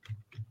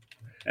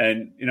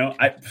 And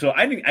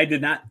I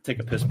did not take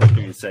a piss break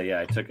during Say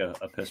Yeah. I took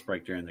a piss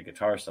break during the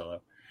guitar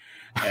solo,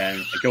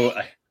 and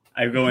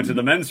I go into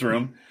the men's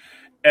room,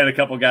 and a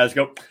couple guys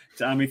go,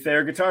 "Tommy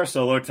Thayer guitar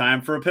solo,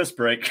 time for a piss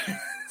break."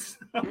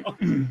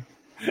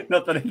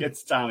 Nothing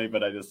against Tommy,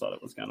 but I just thought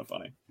it was kind of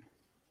funny.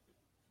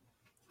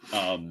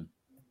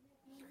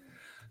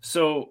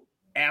 So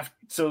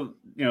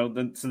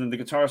then the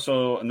guitar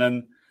solo, and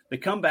then they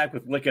come back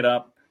with Lick It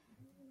Up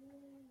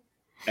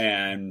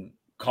and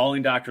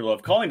Calling Dr.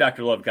 Love. Calling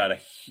Dr. Love got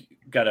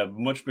a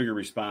much bigger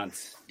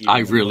response. I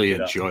really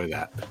enjoy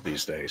that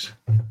these days.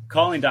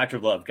 Calling Dr.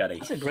 Love got a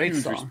great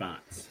huge song.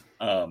 Response.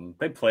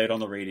 They play it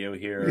on the radio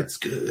here. It's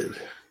good.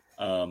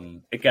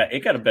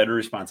 It got a better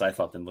response, I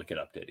thought, than Lick It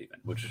Up did, even,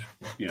 which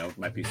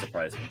might be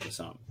surprising to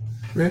some.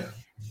 Yeah.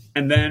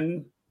 And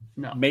then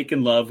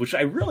Making Love, which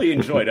I really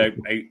enjoyed.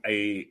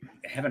 I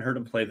haven't heard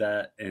him play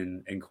that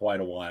in quite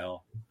a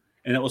while,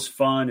 and it was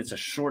fun. It's a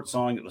short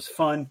song. It was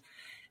fun.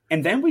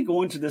 And then we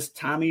go into this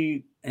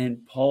Tommy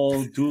and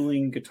Paul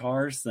dueling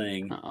guitars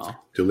thing,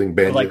 dueling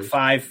banjos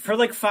for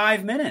like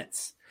 5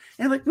 minutes,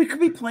 and we could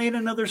be playing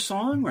another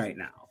song right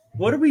now.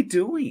 What are we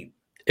doing?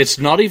 It's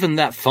not even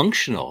that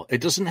functional.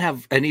 It doesn't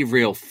have any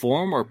real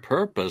form or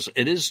purpose.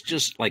 It is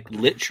just like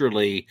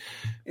literally,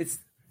 it's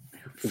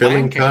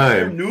filling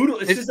time.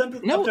 It's just up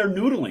there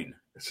noodling.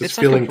 It's just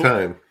filling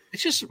time.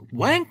 It's just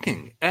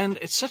wanking, and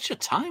it's such a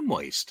time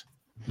waste.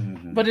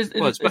 Mm-hmm. But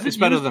it's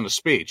better than a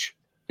speech.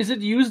 Is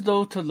it used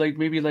though to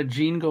maybe let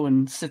Gene go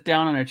and sit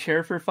down on a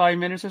chair for 5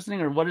 minutes or something,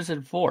 or what is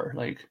it for?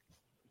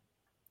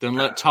 Then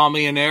let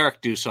Tommy and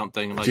Eric do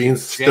something.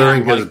 Gene's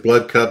stirring his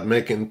blood cup,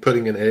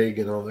 putting an egg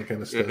and all that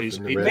kind of stuff.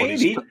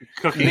 Maybe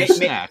cooking a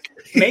snack.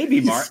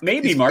 Maybe Mark.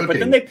 But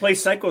then they play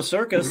Psycho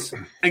Circus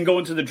and go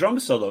into the drum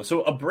solo.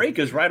 So a break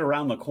is right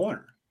around the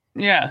corner.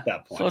 Yeah. At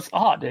that point. So it's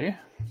odd, eh?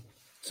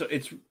 So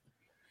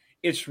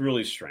it's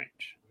really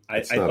strange.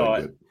 I Very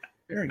thought,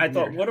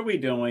 weird. what are we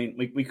doing?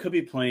 Like, we could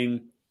be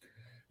playing,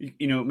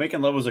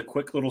 Making Love was a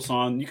quick little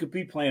song. You could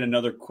be playing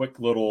another quick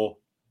little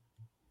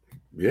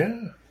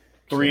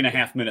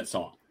 3.5 minute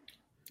song.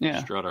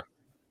 Yeah. Strutter.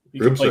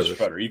 You could play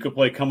Strutter. You could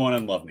play Come On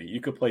and Love Me.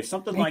 You could play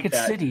something like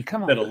that City.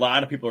 Come on. that a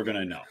lot of people are going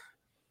to know.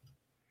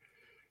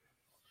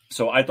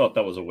 So I thought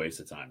that was a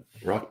waste of time.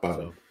 Rock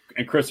bottom.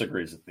 And Chris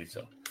agrees with me.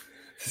 So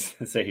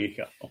there you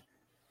go.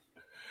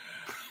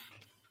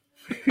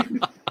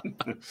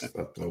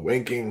 Stop the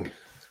winking.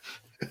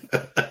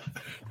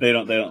 They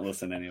don't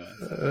listen anyway.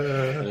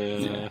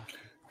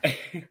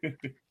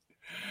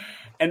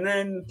 And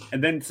then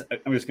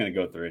I'm just going to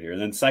go through it here.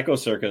 And then Psycho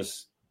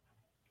Circus,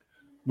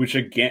 which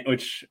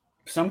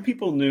some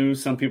people knew,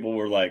 some people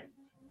were like,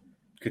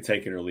 could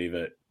take it or leave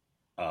it.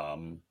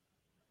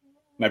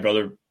 My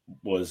brother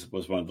was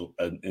one of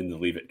the in the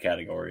leave it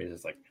categories.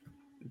 It's like,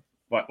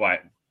 why?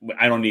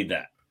 I don't need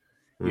that.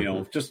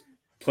 Just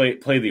play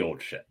the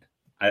old shit.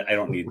 I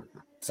don't need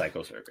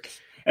Psycho Circus.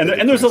 And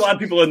there's a lot of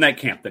people in that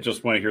camp that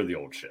just want to hear the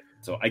old shit.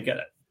 So I get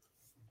it.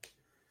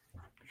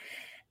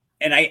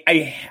 And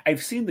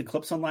I've seen the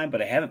clips online,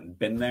 but I haven't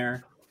been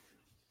there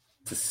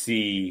to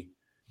see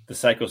the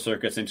Psycho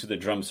Circus into the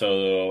drum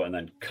solo and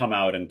then come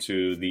out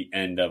into the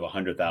end of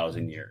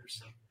 100,000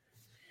 Years.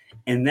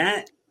 And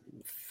that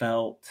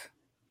felt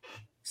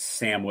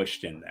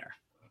sandwiched in there.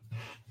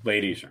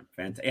 Ladies room.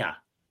 Yeah.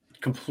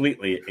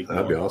 Completely ignored.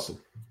 That'd be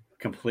awesome.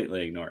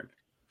 Completely ignored.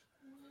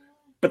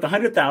 But the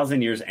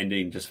 100,000 Years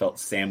ending just felt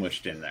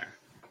sandwiched in there.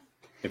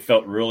 It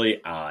felt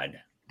really odd,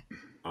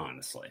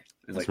 honestly.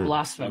 It's like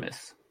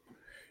blasphemous.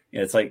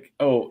 Yeah, it's like,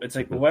 well,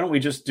 why don't we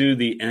just do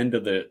the end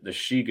of the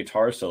She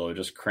guitar solo?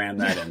 Just cram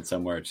that in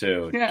somewhere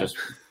too,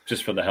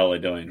 just for the hell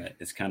of doing it.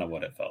 It's kind of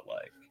what it felt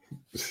like.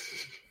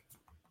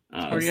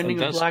 Or ending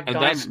a Black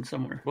Diamond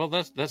somewhere. Well,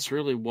 that's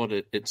really what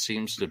it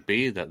seems to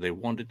be, that they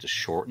wanted to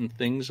shorten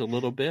things a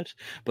little bit,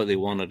 but they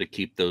wanted to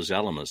keep those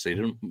elements. They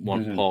didn't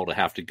want Paul to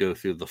have to go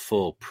through the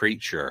full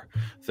preacher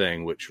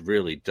thing, which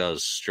really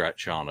does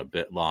stretch on a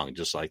bit long,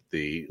 just like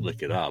the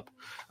Lick It Up.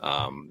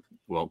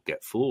 Won't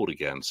Get Fooled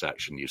Again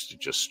section used to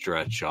just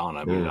stretch on.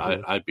 I mean,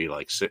 I'd be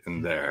like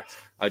sitting there.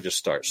 I'd just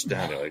start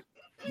standing like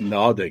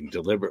nodding,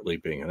 deliberately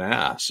being an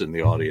ass in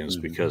the audience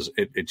because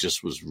it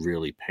just was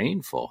really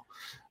painful.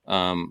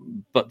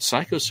 But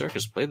Psycho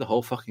Circus played the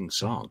whole fucking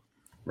song.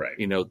 Right.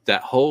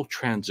 That whole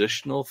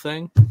transitional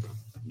thing,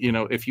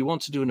 if you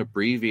want to do an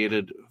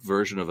abbreviated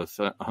version of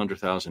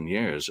 100,000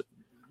 Years,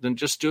 then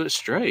just do it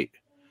straight.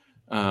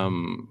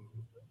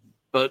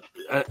 But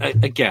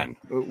again,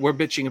 we're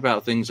bitching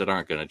about things that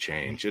aren't going to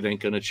change. It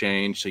ain't going to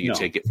change, so you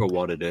take it for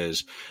what it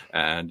is,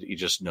 and you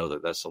just know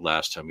that that's the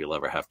last time you'll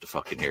ever have to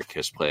fucking hear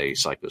Kiss play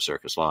Psycho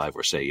Circus live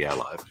or Say Yeah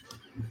live.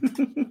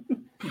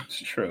 It's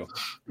true.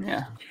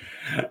 Yeah.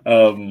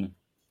 And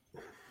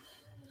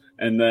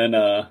then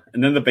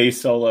the bass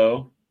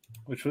solo,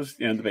 which was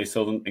the bass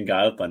solo in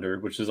God of Thunder,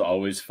 which is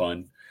always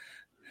fun.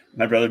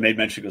 My brother made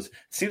mention, goes,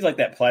 seems like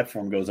that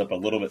platform goes up a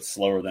little bit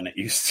slower than it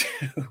used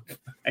to.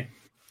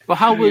 Well,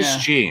 how was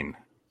Gene?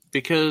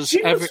 Because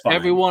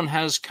everyone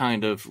has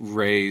kind of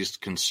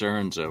raised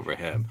concerns over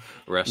him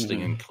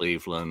resting in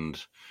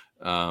Cleveland.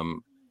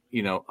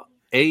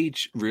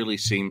 Age really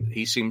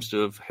seems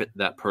to have hit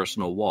that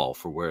personal wall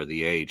for where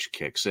the age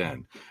kicks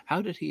in.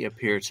 How did he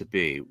appear to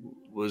be?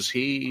 Was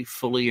he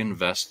fully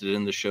invested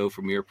in the show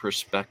from your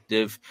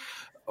perspective,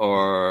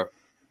 or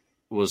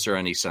was there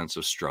any sense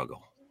of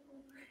struggle?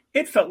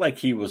 It felt like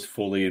he was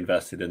fully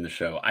invested in the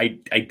show. I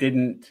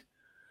didn't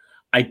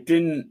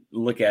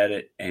look at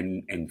it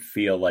and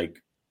feel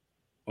like,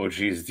 oh,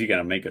 geez, is he going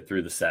to make it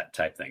through the set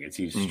type thing? Is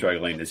he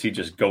struggling? Is he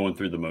just going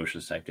through the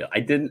motions type deal?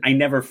 I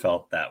never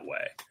felt that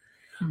way.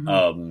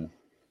 Mm-hmm.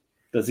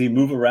 Does he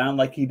move around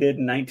like he did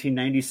in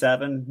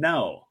 1997?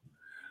 No.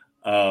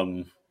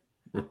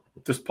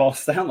 Does Paul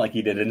sound like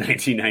he did in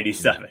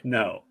 1997?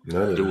 No.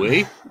 Do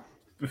we?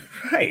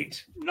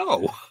 Right.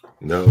 No.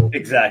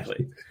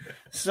 Exactly.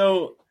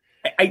 So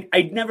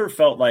I never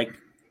felt like,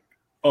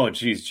 oh,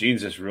 geez,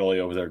 Gene's just really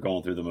over there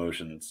going through the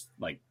motions,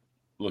 like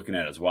looking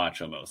at his watch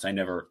almost. I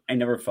never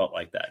felt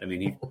like that. I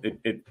mean,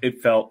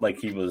 it felt like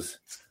he was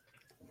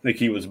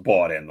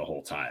bought in the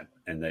whole time,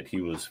 and that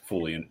he was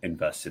fully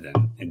invested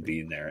in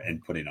being there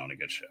and putting on a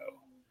good show.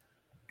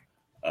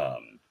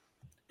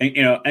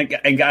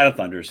 And God of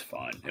Thunder is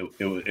fun.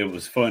 It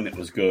was fun. It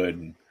was good.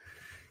 And,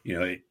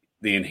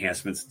 the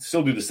enhancements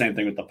still do the same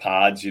thing with the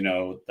pods,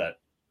 that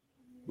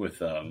with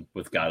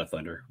God of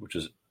Thunder, which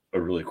is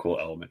a really cool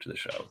element to the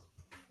show.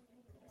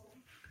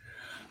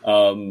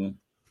 And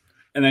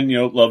then,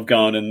 Love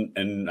Gun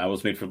and I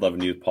Was Made for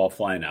Loving You, Paul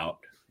flying out.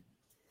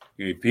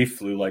 He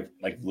flew like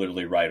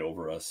literally right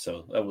over us.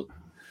 So that was.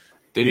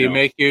 Did he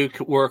make you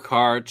work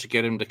hard to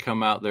get him to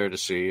come out there to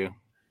see you?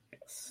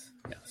 Yes.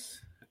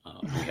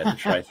 We had to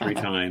try 3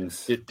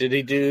 times. Did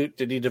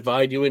he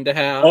divide you into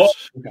halves? Oh,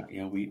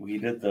 we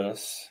did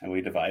this and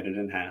we divided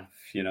in half.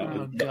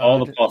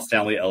 All the Paul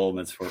Stanley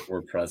elements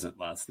were present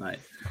last night.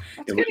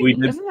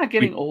 Isn't that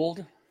getting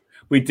old?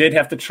 We did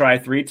have to try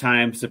 3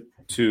 times to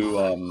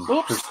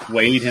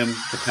persuade him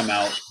to come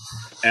out.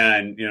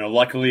 And,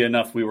 luckily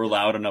enough, we were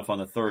loud enough on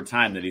the 3rd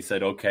time that he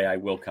said, okay, I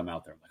will come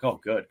out there. I'm like,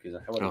 oh, good,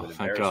 because I would have been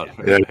thank embarrassed.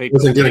 God. Yeah, he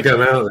wasn't going to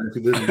come out. If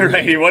he didn't do Right,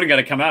 it. he wasn't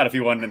going to come out if he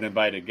wasn't an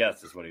invited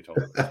guest, is what he told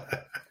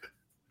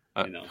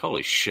me.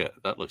 Holy shit,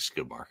 that looks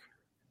good, Mark.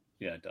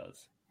 Yeah, it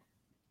does.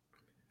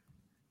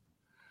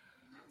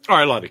 All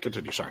right, Lonnie,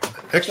 continue. Sorry.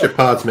 Extra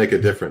pods make a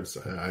difference.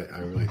 I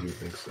really do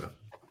think so.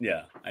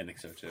 Yeah, I think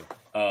so too.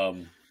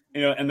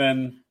 And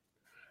then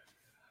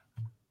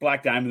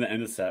Black Diamond, the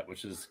end of the set,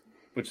 which is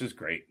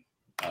great.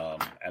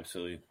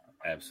 Absolutely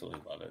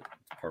love it.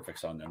 Perfect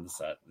song to end the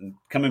set. And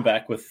coming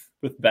back with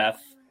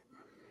Beth,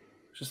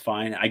 which is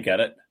fine. I get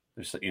it.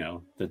 There's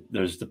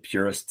there's the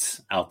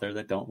purists out there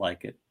that don't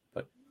like it,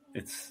 but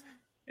it's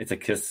a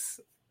Kiss.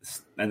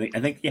 I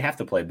think you have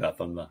to play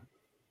Beth on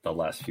the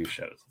last few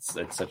shows.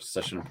 It's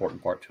such an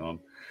important part to him.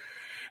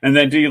 And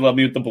then Do You Love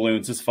Me with the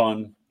Balloons is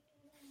fun.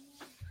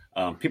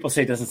 People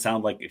say it doesn't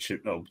sound like it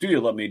should. No, Do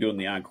You Love Me doing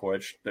the encore?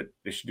 That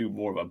they should do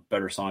more of a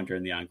better song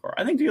during the encore.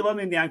 I think Do You Love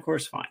Me in the encore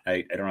is fine.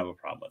 I don't have a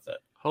problem with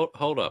it.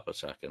 Hold up a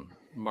second.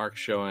 Mark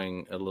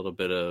showing a little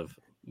bit of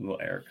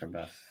Eric and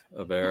Beth.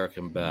 Eric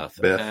and Beth.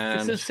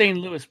 This is St.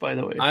 Louis, by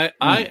the way. I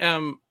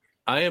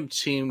am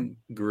Team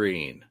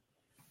Green.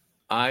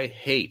 I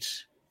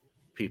hate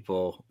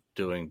people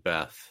doing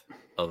Beth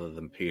other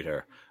than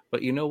Peter.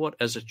 But you know what?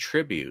 As a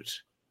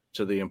tribute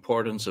to the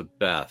importance of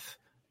Beth,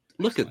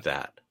 look at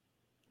that.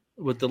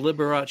 With the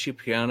Liberace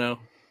piano,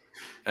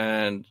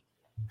 and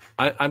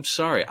I'm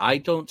sorry, I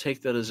don't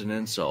take that as an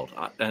insult.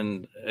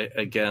 And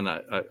again,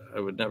 I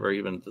would never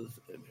even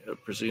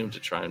presume to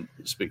try and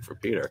speak for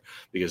Peter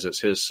because it's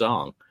his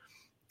song.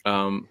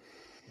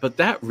 But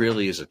that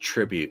really is a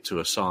tribute to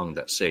a song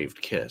that saved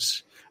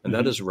Kiss. And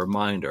that is a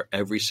reminder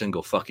every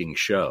single fucking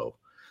show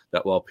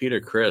that while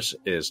Peter Criss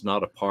is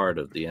not a part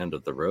of the End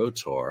of the Road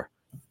tour,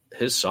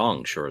 his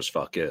song sure as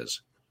fuck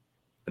is.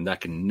 And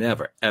that can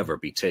never, ever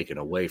be taken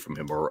away from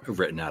him or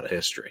written out of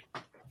history.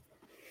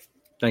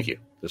 Thank you.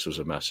 This was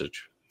a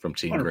message from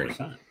Team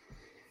 100%.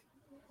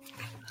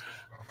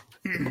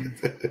 Green.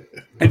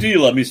 And Do You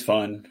Love Me's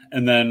fun.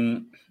 And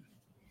then,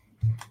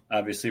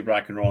 obviously,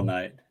 Rock and Roll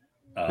Night.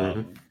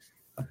 And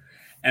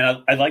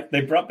I like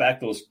they brought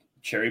back those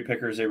cherry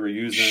pickers they were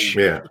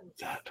using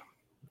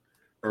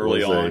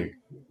early on.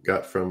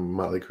 Got from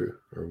Motley Crue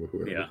or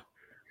whoever. Yeah.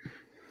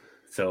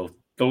 So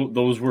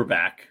those were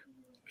back.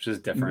 Which is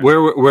different.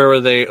 Where were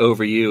they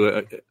over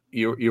you?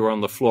 You were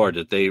on the floor.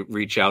 Did they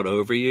reach out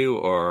over you,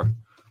 or?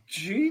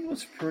 Gene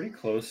was pretty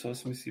close. So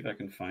let me see if I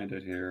can find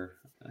it here.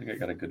 I think I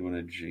got a good one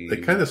of Gene. They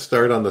kind of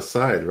start on the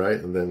side, right,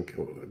 and then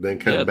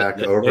kind of back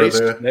over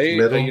the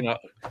middle.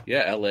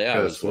 LA. I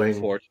was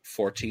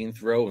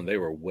 14th row, and they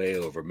were way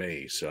over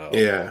me. So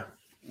yeah.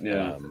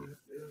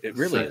 It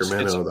really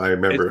Sacramento. I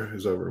remember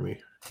is over me.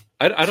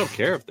 I don't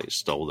care if they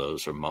stole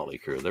those from Motley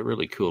Crue. They're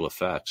really cool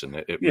effects, and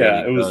it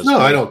was. No,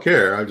 I don't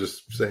care. I'm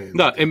just saying.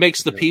 No, it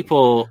makes the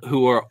people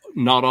who are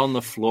not on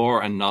the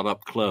floor and not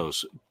up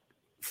close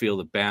feel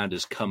the band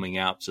is coming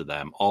out to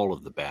them. All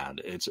of the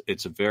band.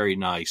 It's a very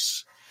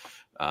nice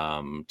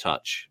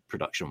touch,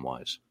 production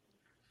wise.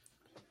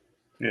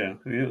 Yeah,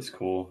 it was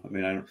cool. I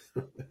mean, I don't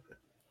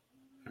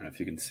know if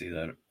you can see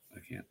that. I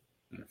don't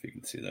know if you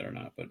can see that or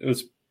not, but it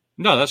was.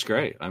 No, that's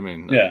great. I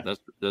mean,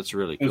 that's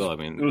really cool. I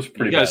mean, it was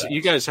pretty.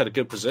 You guys had a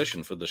good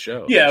position for the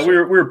show. Yeah, we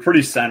were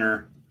pretty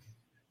center.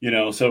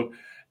 So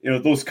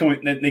those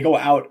they go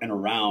out and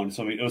around.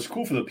 So I mean, it was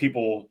cool for the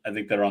people I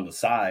think that are on the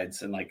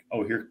sides and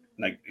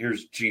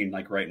here's Gene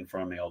right in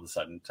front of me all of a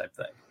sudden type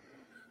thing.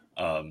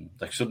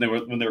 So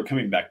when they were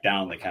coming back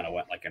down, they kind of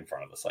went in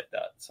front of us like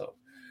that. So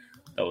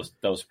that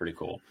was pretty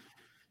cool.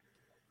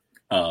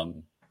 But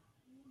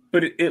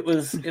it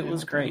was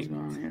great.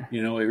 It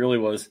really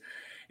was.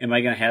 Am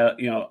I going to have,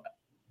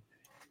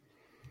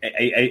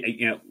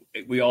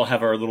 we all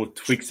have our little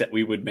tweaks that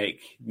we would make,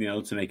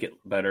 to make it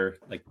better.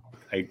 Like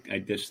I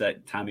ditched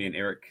that Tommy and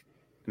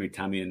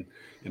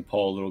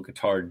Paul little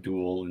guitar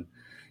duel. And,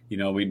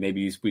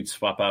 we'd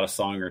swap out a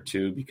song or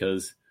two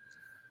because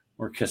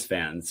we're Kiss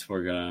fans.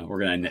 We're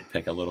going to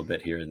nitpick a little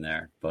bit here and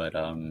there, but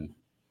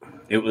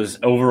it was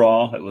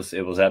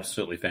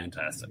absolutely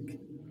fantastic.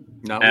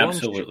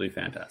 Absolutely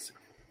fantastic.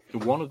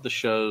 One of the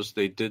shows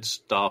they did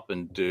stop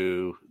and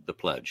do the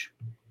pledge.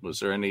 Was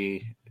there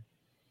any?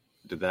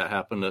 Did that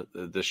happen at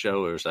the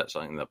show, or is that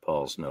something that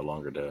Paul's no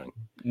longer doing?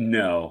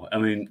 No, I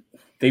mean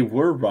they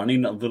were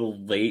running a little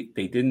late.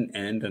 They didn't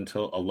end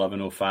until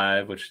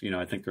 11:05, which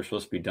I think they're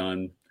supposed to be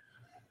done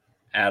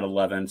at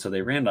 11. So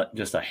they ran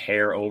just a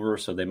hair over.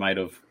 So they might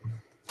have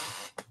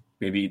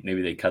maybe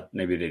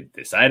they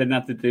decided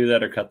not to do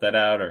that or cut that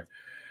out, or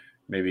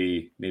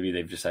maybe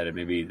they've decided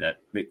that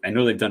I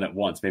know they've done it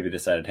once. Maybe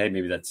decided, hey,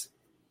 maybe that's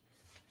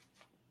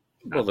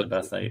not the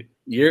best night.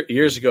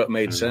 Years ago, it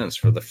made sense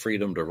for the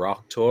Freedom to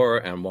Rock tour,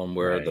 and one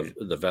where Right.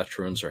 the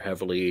veterans are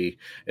heavily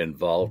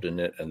involved in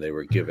it, and they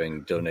were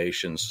giving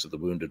donations to the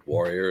Wounded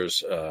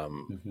Warriors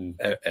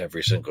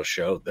every single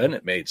show. Then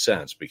it made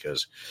sense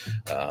because,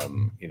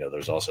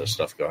 there's also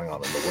stuff going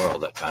on in the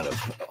world that kind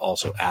of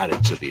also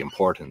added to the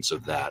importance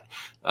of that.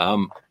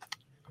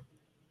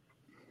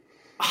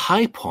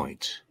 High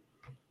point.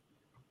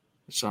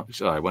 So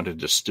I went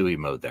into Stewie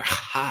mode there.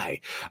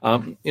 High.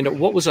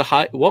 What was a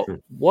high?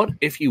 What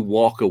if you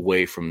walk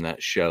away from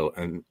that show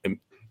and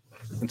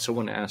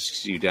someone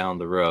asks you down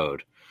the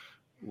road,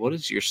 what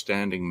is your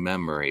standing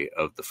memory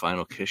of the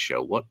Final Kiss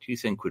show? What do you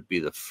think would be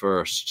the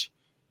first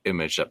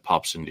image that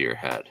pops into your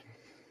head?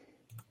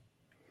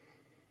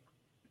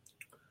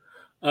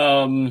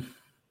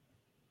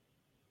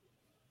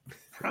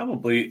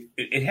 Probably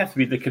it'd have to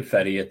be the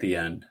confetti at the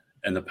end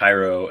and the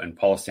pyro and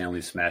Paul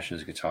Stanley smashing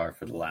his guitar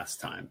for the last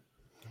time.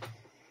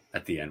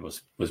 At the end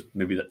was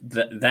maybe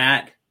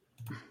that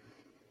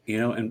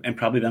and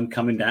probably them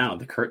coming down,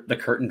 the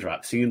curtain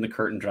drop, seeing the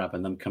curtain drop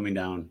and them coming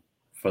down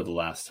for the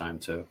last time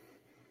too.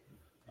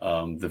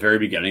 The very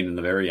beginning and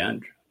the very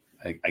end,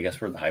 I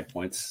guess, were the high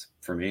points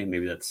for me.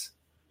 Maybe that's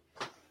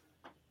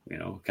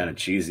kind of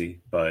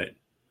cheesy, but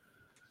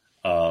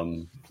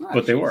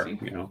they were,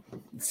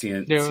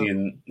 seeing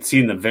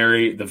the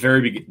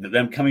very beginning,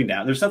 them coming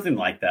down. There's something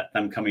like that,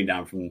 them coming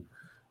down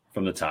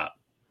from the top,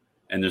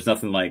 and there's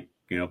nothing like.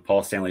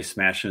 Paul Stanley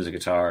smashing his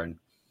guitar and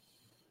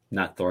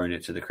not throwing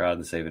it to the crowd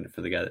and saving it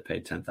for the guy that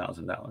paid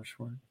 $10,000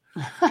 for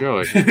it.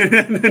 Joey,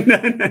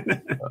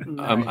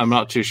 I'm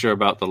not too sure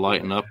about the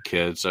lighten up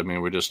kids. I mean,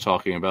 we're just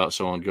talking about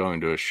someone going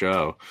to a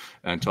show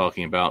and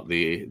talking about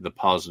the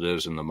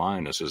positives and the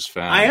minuses.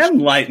 Fans, I am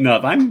lighting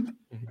up.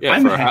 He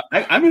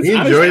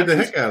enjoyed the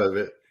heck out of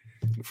it.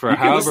 For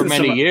however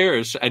many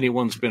years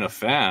anyone's been a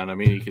fan. I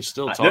mean, you can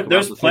still talk about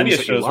there's the plenty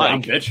things of that you shows where like.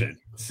 I'm bitching.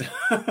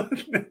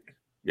 So.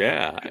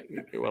 Yeah,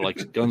 well,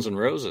 like Guns N'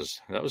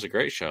 Roses. That was a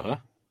great show, huh?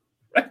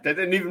 Right, that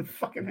didn't even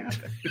fucking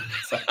happen.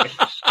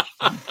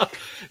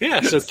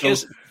 Yeah, so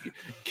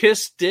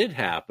Kiss did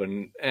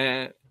happen,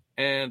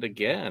 and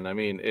again, I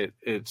mean,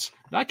 it's.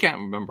 I can't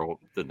remember what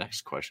the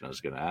next question I was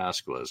going to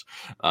ask was,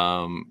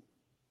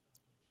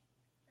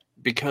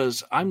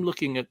 because I'm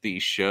looking at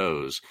these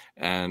shows,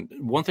 and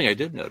one thing I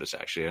did notice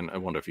actually, and I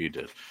wonder if you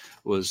did,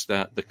 was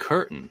that the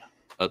curtain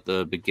at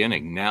the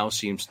beginning now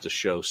seems to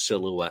show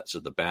silhouettes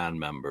of the band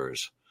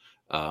members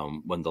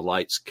when the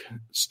lights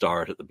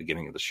start at the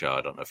beginning of the show. I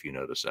don't know if you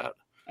noticed that.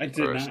 I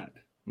did not.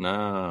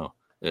 No,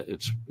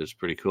 it's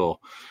pretty cool.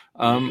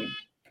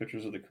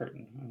 Pictures of the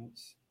curtain.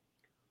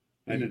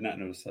 I did not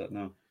notice that.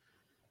 No.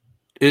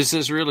 Is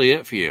this really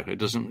it for you? It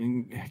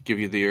doesn't give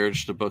you the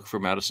urge to book for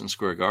Madison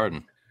Square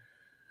Garden?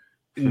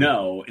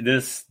 No,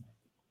 this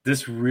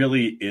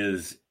really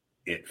is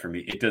it for me.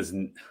 It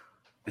doesn't.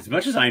 As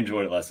much as I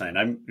enjoyed it last night,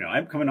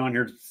 I'm coming on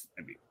here.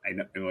 I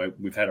know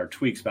we've had our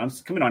tweaks, but I'm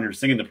coming on here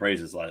singing the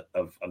praises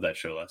of that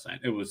show last night.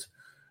 It was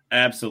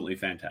absolutely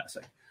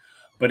fantastic,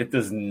 but it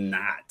does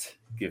not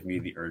give me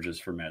the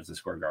urges for Madison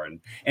Square Garden,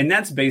 and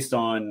that's based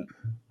on.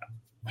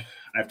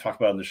 I've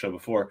talked about it on the show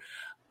before.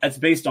 That's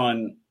based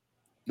on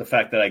the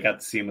fact that I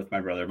got to see him with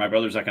my brother. My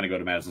brother's not going to go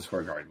to Madison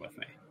Square Garden with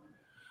me,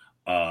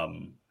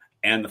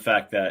 and the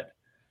fact that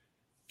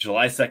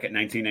July 2nd,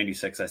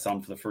 1996, I saw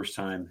him for the first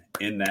time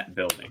in that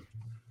building.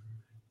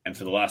 And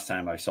for the last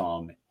time I saw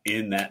him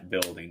in that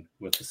building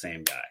with the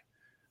same guy.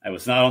 I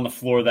was not on the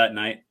floor that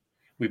night.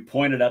 We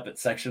pointed up at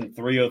section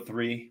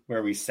 303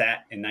 where we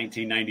sat in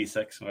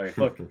 1996.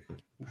 Look,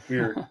 we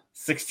were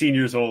 16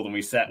 years old and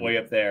we sat way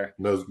up there.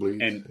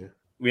 Nosebleeds. And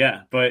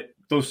yeah, but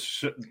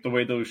the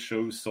way those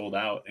shows sold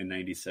out in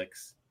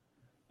 96,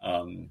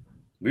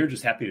 we were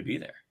just happy to be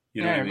there.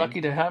 You know what I mean?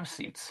 Lucky to have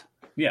seats.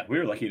 Yeah, we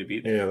were lucky to be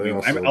there.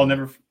 Yeah, I'll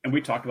never. And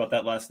we talked about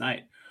that last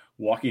night.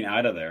 Walking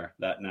out of there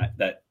that night,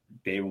 that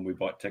day when we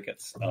bought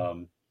tickets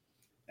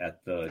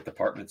at the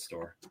department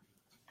store.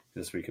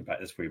 This week,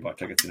 we bought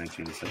tickets in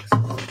 1996,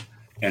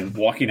 and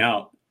walking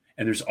out,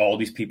 and there's all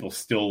these people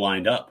still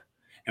lined up,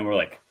 and we're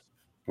like,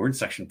 we're in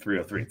section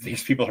 303.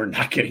 These people are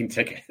not getting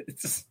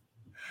tickets.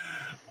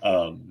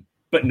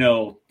 But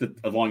no, the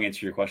long answer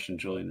to your question,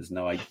 Julian, is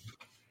no.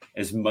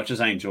 As much as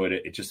I enjoyed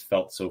it, it just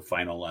felt so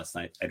final last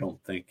night. I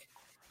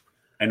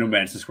know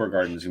Madison Square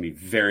Garden is going to be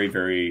very,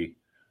 very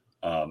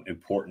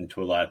important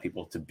to a lot of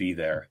people to be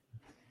there,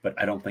 but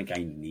I don't think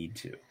I need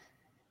to.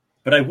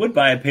 But I would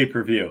buy a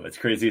pay-per-view. As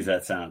crazy as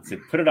that sounds. If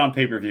put it on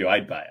pay-per-view,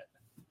 I'd buy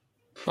it.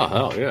 Oh,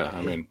 hell yeah.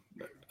 I mean,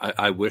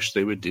 I wish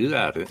they would do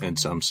that in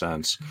some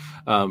sense.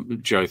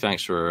 Joey,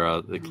 thanks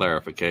for the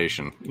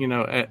clarification. You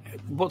know,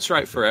 what's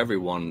right for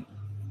everyone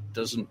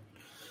doesn't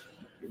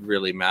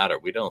really matter.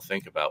 We don't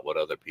think about what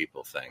other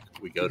people think.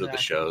 We go to the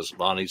shows.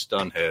 Lonnie's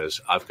done his.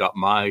 I've got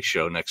my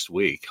show next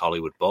week,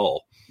 Hollywood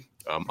Bowl.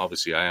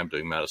 Obviously, I am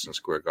doing Madison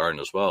Square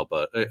Garden as well.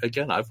 But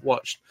again, I've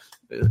watched,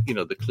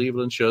 the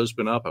Cleveland show's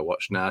been up. I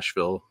watched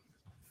Nashville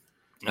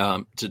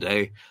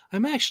today.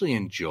 I'm actually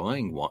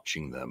enjoying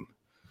watching them.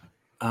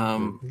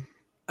 I'm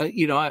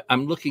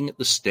looking at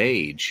the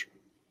stage.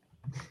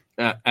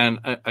 And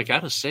I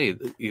got to say,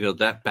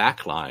 that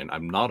backline,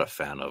 I'm not a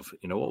fan of.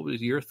 What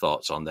was your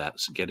thoughts on that,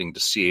 getting to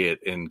see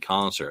it in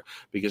concert?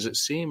 Because it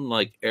seemed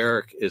like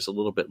Eric is a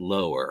little bit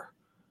lower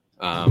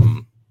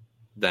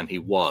than he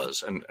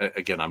was. And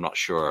again, I'm not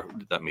sure.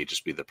 That may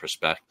just be the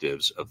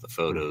perspectives of the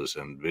photos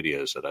and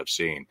videos that I've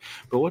seen.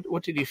 But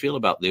what did you feel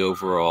about the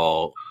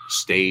overall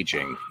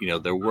staging?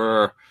 There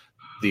were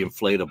the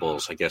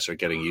inflatables, I guess, are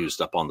getting used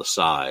up on the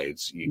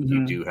sides.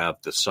 You do have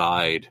the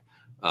side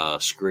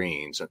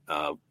screens,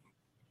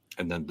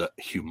 and then the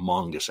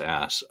humongous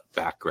ass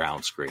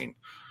background screen.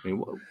 I mean,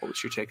 what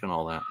was your take on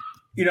all that?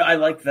 I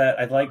like that.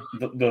 I like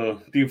the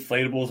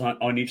inflatables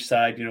on each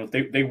side.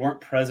 They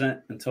weren't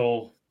present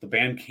until the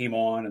band came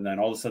on, and then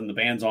all of a sudden the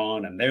band's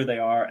on, and there they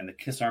are, and the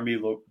Kiss Army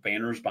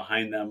banners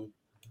behind them,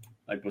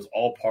 like, was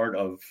all part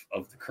of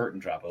the curtain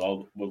drop with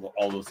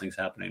all those things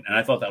happening. And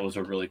I thought that was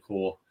a really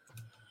cool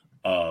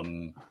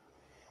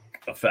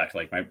effect.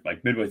 Like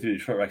midway through the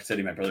short Record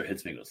City, my brother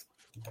hits me and goes,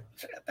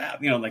 check out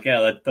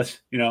that.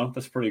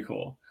 That's pretty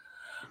cool.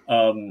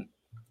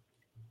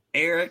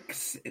 Eric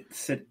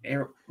said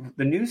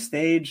the new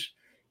stage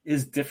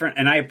is different,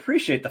 and I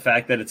appreciate the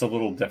fact that it's a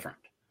little different.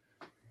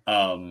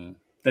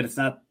 That it's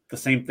not the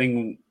same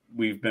thing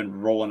we've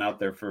been rolling out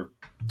there for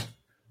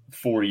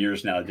 4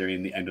 years now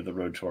during the end of the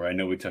road tour. I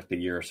know we took the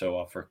year or so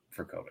off for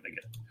COVID, I get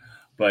it.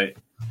 But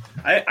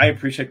I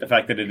appreciate the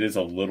fact that it is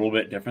a little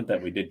bit different,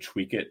 that we did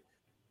tweak it,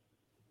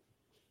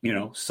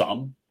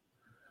 some.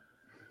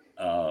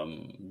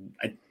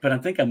 But I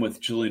think I'm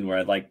with Julian, where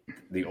I like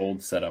the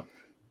old setup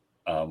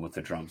with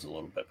the drums a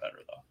little bit better,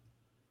 though.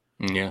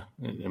 Yeah,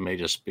 it may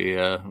just be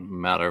a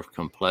matter of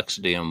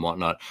complexity and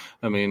whatnot.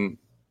 I mean,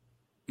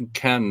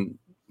 Ken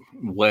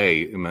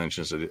Way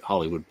mentions that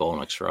Hollywood Bowl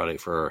next Friday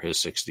for his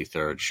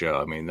 63rd show.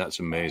 I mean, that's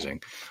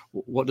amazing.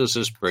 What does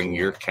this bring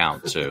your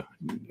count to?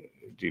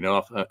 Do you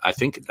know? I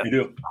think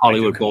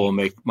Hollywood Bowl will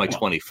make my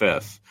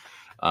 25th.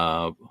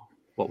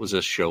 What was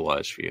this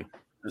show-wise for you?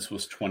 This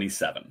was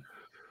 27.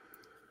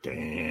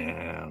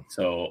 Damn.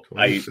 So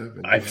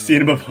I've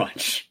seen him a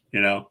bunch.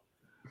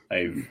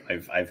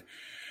 I've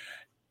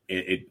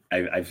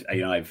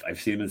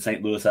seen him in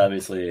St. Louis,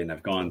 obviously, and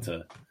I've gone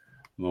to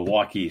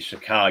Milwaukee,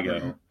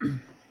 Chicago,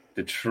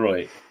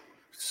 Detroit,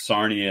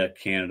 Sarnia,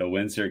 Canada,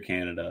 Windsor,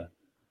 Canada,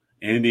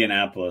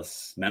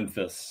 Indianapolis,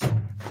 Memphis.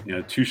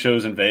 2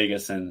 shows in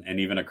Vegas and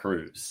even a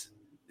cruise.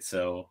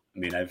 So I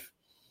mean,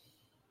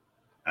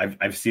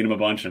 I've seen them a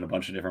bunch in a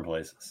bunch of different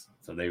places.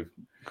 So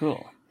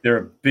they're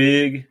a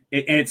big.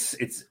 It's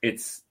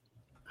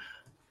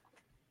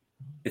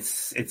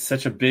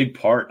such a big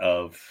part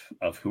of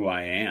who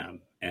I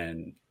am,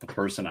 and the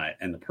person I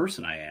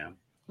am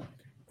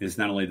is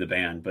not only the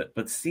band,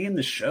 but seeing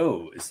the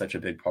show is such a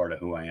big part of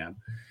who I am.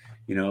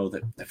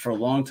 That for a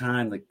long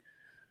time,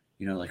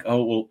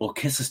 oh, we'll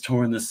Kiss is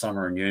touring this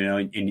summer, and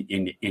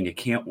and you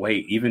can't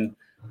wait. Even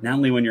not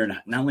only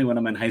when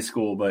I'm in high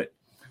school, but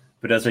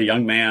as a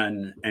young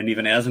man and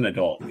even as an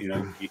adult,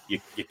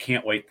 you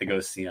can't wait to go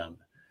see them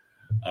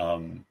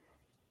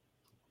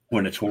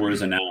when a tour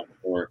is announced,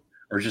 or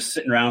just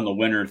sitting around in the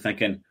winter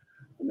thinking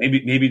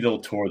maybe they'll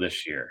tour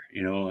this year,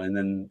 and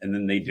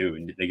then they do,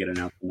 and they get an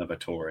announcement of a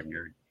tour, and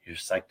you're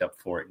psyched up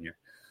for it, and you're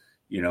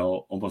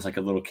almost like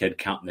a little kid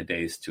counting the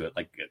days to it,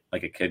 like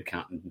a kid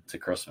counting to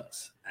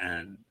Christmas.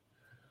 And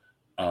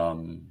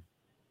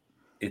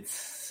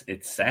it's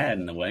sad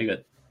in a way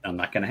that I'm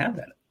not going to have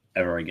that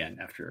ever again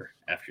after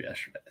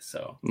yesterday.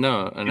 So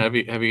no. And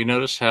have you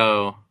noticed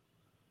how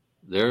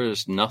there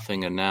is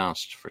nothing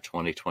announced for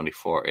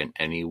 2024 in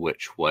any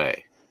which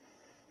way?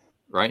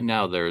 Right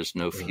now, there is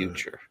no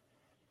future.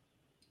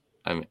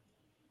 I mean,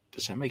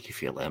 does that make you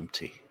feel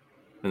empty?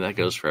 And that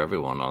goes for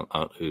everyone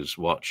who's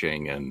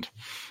watching. And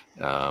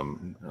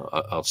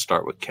I'll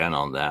start with Ken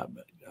on that.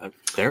 But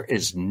there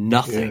is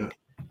nothing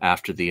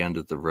after the end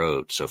of the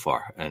road so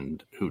far,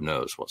 and who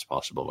knows what's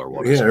possible or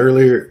what. Yeah,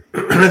 earlier,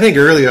 I think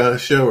earlier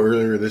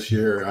this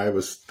year, I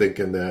was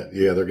thinking that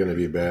they're going to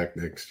be back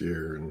next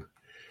year,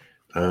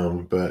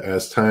 and but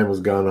as time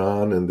has gone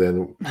on, and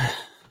then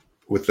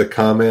with the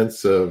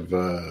comments of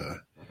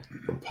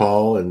from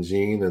Paul and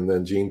Gene, and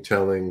then Gene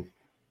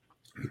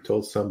he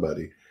told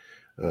somebody,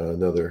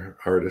 another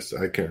artist,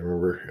 I can't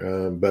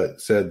remember, but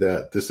said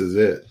that this is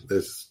it.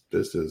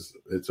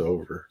 It's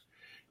over.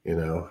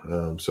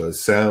 So it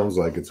sounds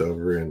like it's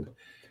over, and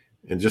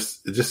it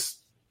just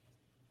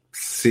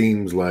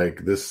seems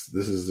like this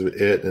is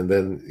it. And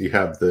then you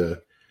have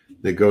the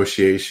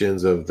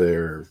negotiations of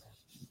their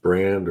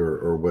brand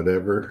or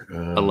whatever.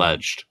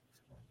 Alleged.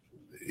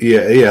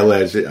 Yeah,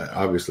 alleged.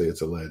 Obviously,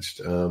 it's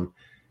alleged.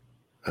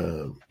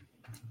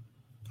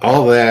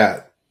 All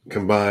that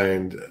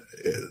combined,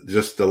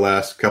 just the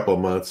last couple of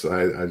months,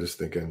 I just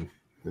thinking,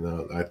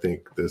 I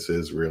think this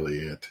is really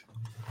it.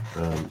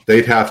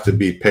 They'd have to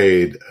be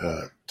paid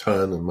a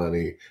ton of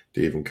money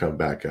to even come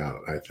back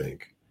out, I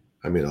think.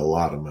 I mean, a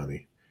lot of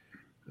money.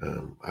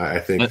 I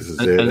think this is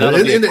it. And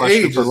the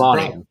age is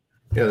Lonnie.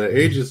 Yeah, the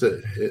age is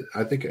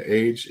I think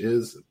age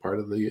is part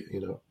of the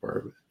part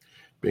of it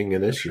being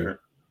an issue. Sure.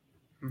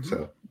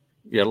 So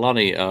Yeah,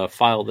 Lonnie,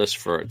 file this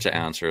to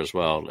answer as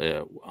well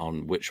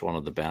on which one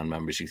of the band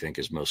members you think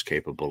is most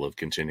capable of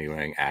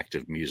continuing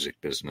active music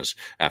business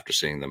after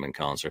seeing them in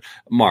concert.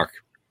 Mark,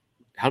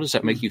 how does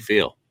that make you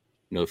feel?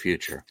 No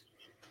future.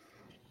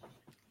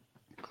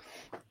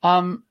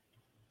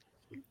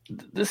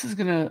 This is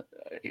gonna,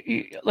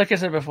 like I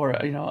said before,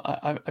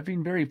 I've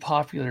been very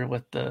popular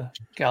with the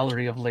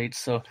gallery of late,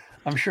 so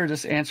I'm sure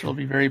this answer will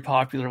be very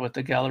popular with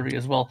the gallery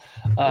as well.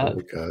 Oh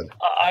my God.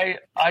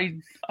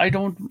 I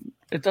don't.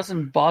 It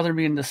doesn't bother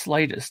me in the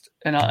slightest,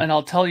 and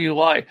I'll tell you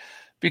why.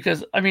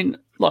 Because I mean,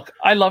 look,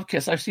 I love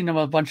Kiss. I've seen them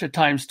a bunch of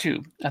times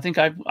too. I think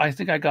I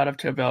got up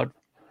to about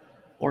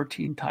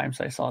 14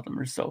 times I saw them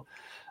or so.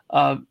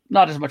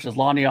 Not as much as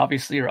Lonnie,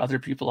 obviously, or other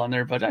people on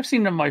there, but I've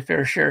seen them my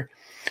fair share.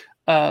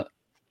 But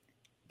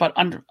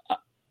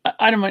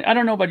I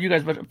don't know about you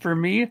guys, but for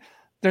me,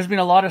 there's been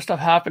a lot of stuff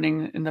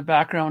happening in the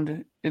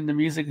background in the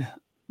music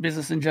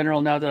business in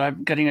general now that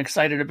I'm getting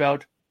excited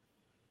about.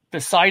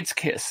 Besides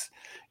Kiss,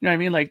 you know what I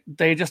mean? Like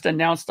they just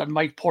announced that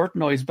Mike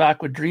Portnoy's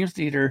back with Dream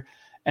Theater,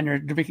 and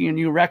they're making a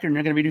new record, and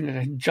they're going to be doing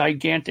a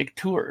gigantic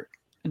tour.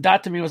 And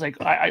that to me was like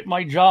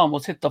my jaw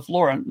almost hit the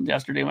floor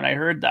yesterday when I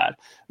heard that,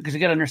 because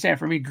you got to understand,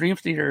 for me, Dream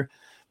Theater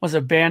was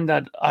a band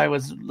that I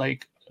was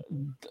like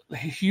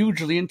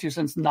hugely into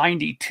since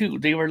 '92.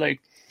 They were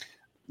like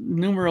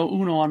numero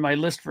uno on my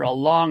list for a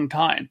long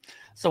time.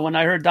 So when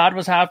I heard that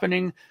was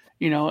happening,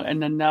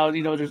 and then now,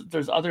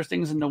 there's other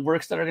things in the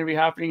works that are going to be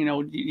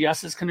happening.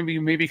 Yes, it's going to be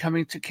maybe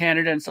coming to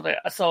Canada and stuff like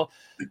that. So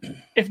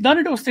if none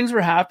of those things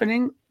were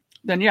happening,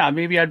 then yeah,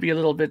 maybe I'd be a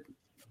little bit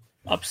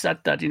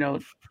upset that,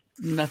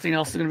 nothing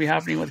else is going to be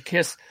happening with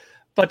Kiss.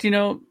 But,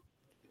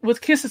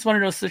 with Kiss, it's one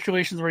of those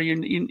situations where you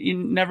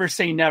never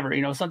say never.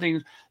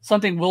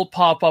 Something will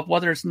pop up,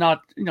 whether it's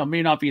not,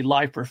 may not be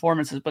live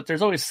performances, but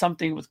there's always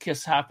something with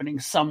Kiss happening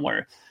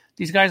somewhere.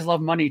 These guys love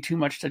money too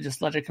much to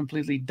just let it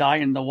completely die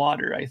in the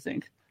water, I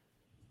think.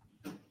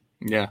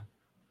 Yeah.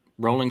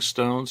 Rolling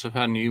Stones have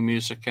had new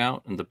music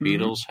out, and the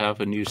Beatles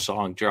have a new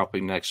song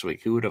dropping next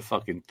week. Who would have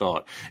fucking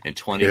thought in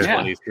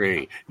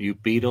 2023, new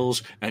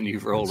Beatles and new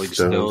Rolling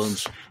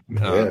Stones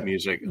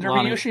music? They're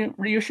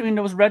reissuing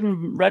those red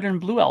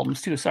and blue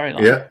albums too. Sorry,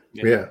 Lonnie.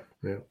 Yeah.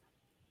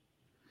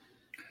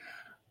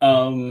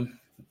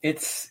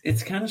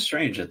 It's kind of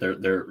strange that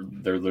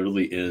there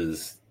literally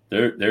is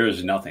there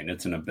is nothing.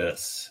 It's an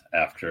abyss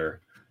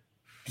after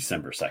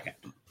December 2nd.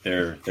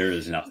 There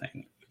is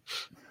nothing.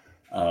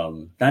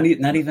 Not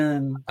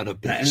even an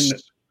abyss.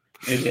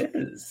 It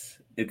is.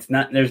 It's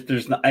not.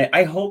 There's not.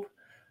 I hope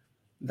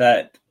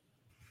that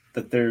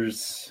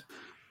there's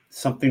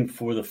something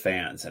for the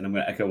fans, and I'm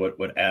going to echo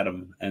what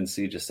Adam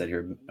NC just said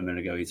here a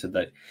minute ago. He said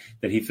that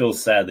he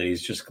feels sad, that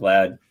he's just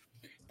glad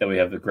that we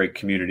have a great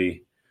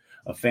community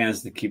of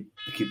fans to keep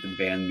the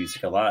band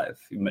music alive.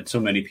 We met so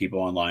many people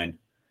online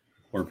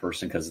or in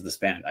person because of this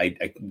band. I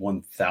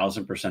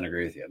 1000%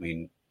 agree with you. I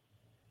mean,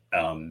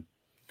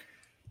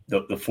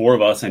 the four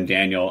of us and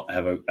Daniel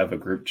have a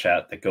group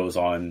chat that goes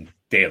on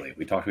daily.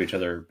 We talk to each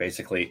other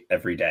basically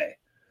every day.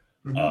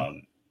 Mm-hmm.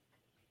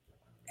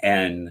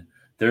 And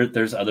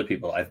there's other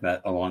people I've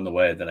met along the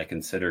way that I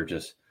consider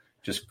just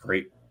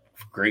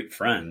great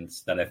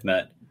friends that I've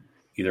met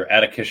either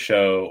at a Kiss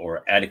show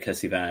or at a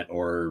Kiss event,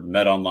 or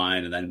met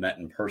online and then met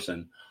in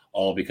person,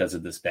 all because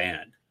of this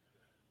band.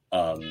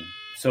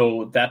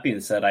 So that being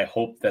said, I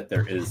hope that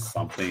there is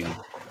something.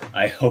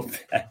 I hope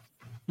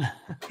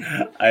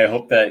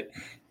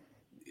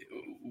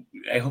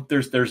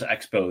there's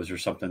expos or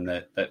something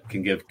that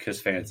can give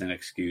Kiss fans an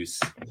excuse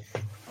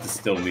to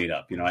still meet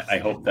up. I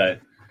hope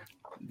that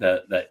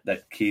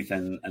Keith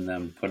and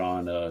them put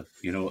on an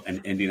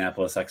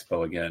Indianapolis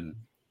Expo again.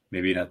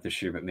 Maybe not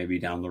this year, but maybe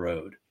down the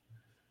road.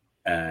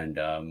 And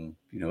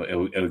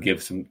it would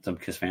give some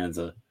Kiss fans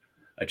a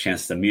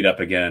chance to meet up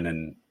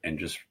again and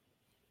just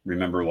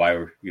remember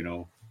why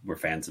we're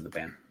fans of the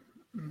band.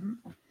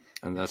 Mm-hmm.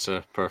 And that's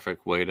a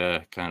perfect way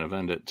to kind of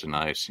end it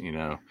tonight.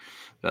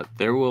 That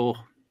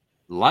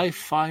life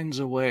finds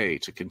a way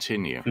to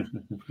continue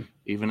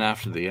even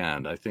after the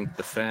end. I think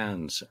the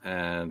fans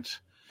and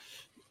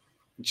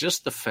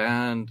just the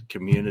fan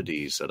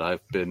communities that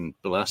I've been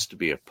blessed to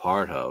be a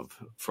part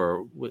of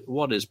for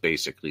what is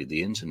basically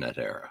the internet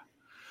era.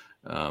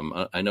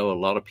 I know a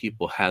lot of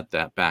people had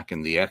that back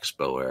in the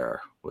Expo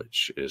era,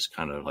 which is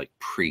kind of like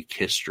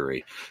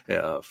pre-history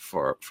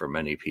for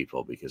many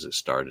people, because it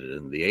started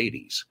in the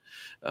 80s,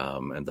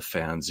 and the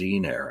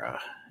fanzine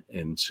era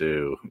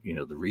into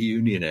the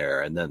reunion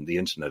era, and then the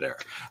internet era,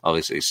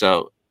 obviously.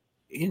 So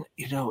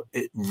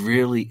it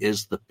really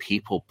is the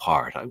people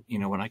part.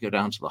 When I go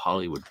down to the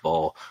Hollywood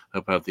Bowl, I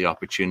hope I have the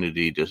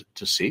opportunity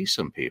to see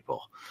some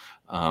people.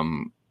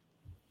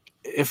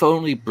 If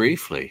only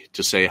briefly,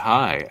 to say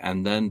hi,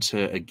 and then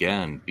to,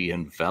 again, be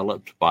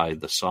enveloped by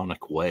the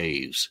sonic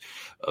waves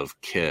of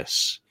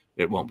Kiss.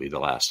 It won't be the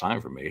last time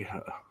for me.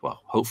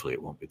 Well, hopefully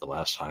it won't be the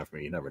last time for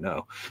me. You never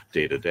know,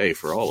 day to day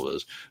for all of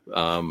us.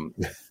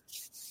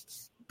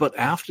 But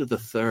after the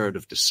 3rd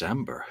of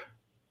December,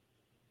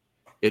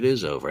 it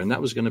is over. And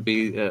that was going to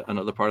be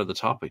another part of the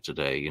topic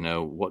today. You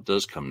know, what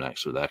does come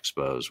next with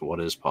Expos? What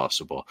is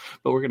possible?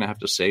 But we're going to have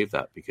to save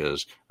that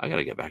because I got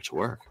to get back to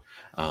work.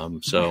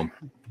 So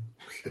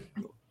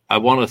I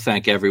want to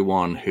thank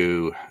everyone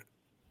who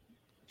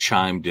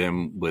chimed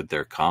in with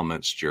their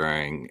comments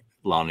during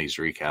Lonnie's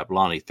recap.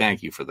 Lonnie,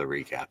 thank you for the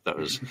recap. That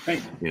was,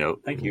 thank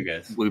you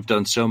guys. We've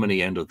done so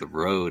many end of the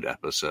road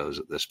episodes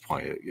at this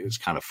point. It's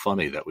kind of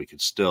funny that we could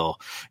still,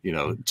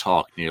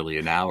 talk nearly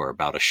an hour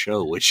about a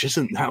show, which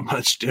isn't that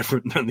much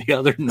different than the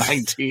other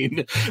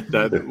 19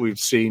 that we've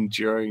seen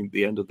during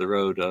the end of the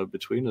road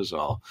between us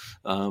all.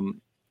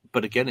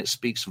 But again, it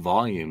speaks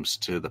volumes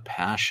to the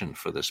passion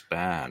for this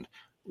band,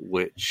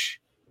 which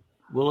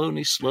will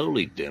only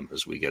slowly dim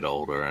as we get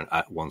older and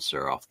once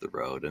they're off the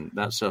road. And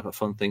that's a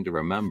fun thing to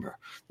remember,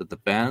 that the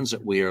bands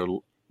that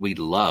we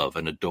love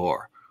and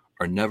adore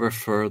are never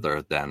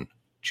further than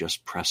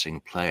just pressing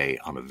play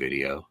on a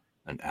video,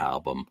 an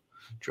album,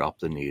 drop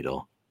the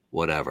needle,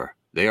 whatever.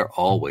 They are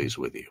always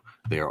with you.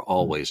 They are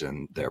always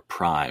in their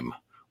prime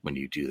when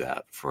you do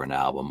that for an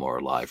album or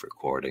a live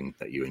recording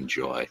that you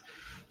enjoy.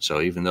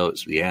 So even though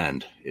it's the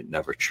end, it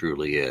never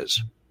truly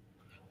is.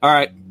 All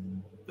right,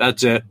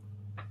 that's it.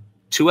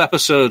 2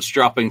 episodes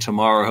dropping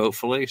tomorrow,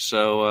 hopefully.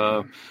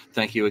 So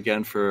thank you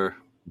again for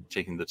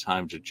taking the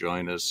time to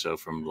join us. So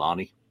from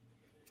Lonnie,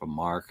 from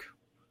Mark,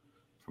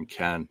 from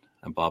Ken,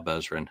 and Bob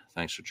Ezrin,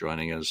 thanks for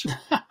joining us.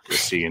 We'll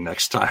see you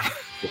next time.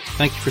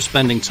 Thank you for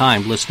spending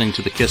time listening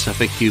to the KISS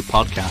FAQ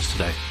podcast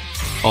today.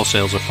 All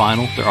sales are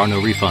final. There are no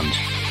refunds.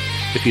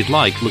 If you'd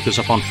like, look us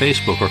up on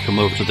Facebook or come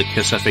over to the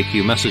KISS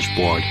FAQ message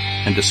board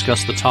and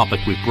discuss the topic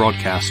we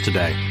broadcast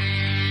today.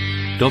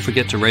 Don't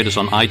forget to rate us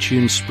on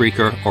iTunes,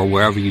 Spreaker, or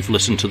wherever you've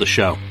listened to the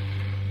show.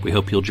 We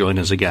hope you'll join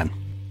us again.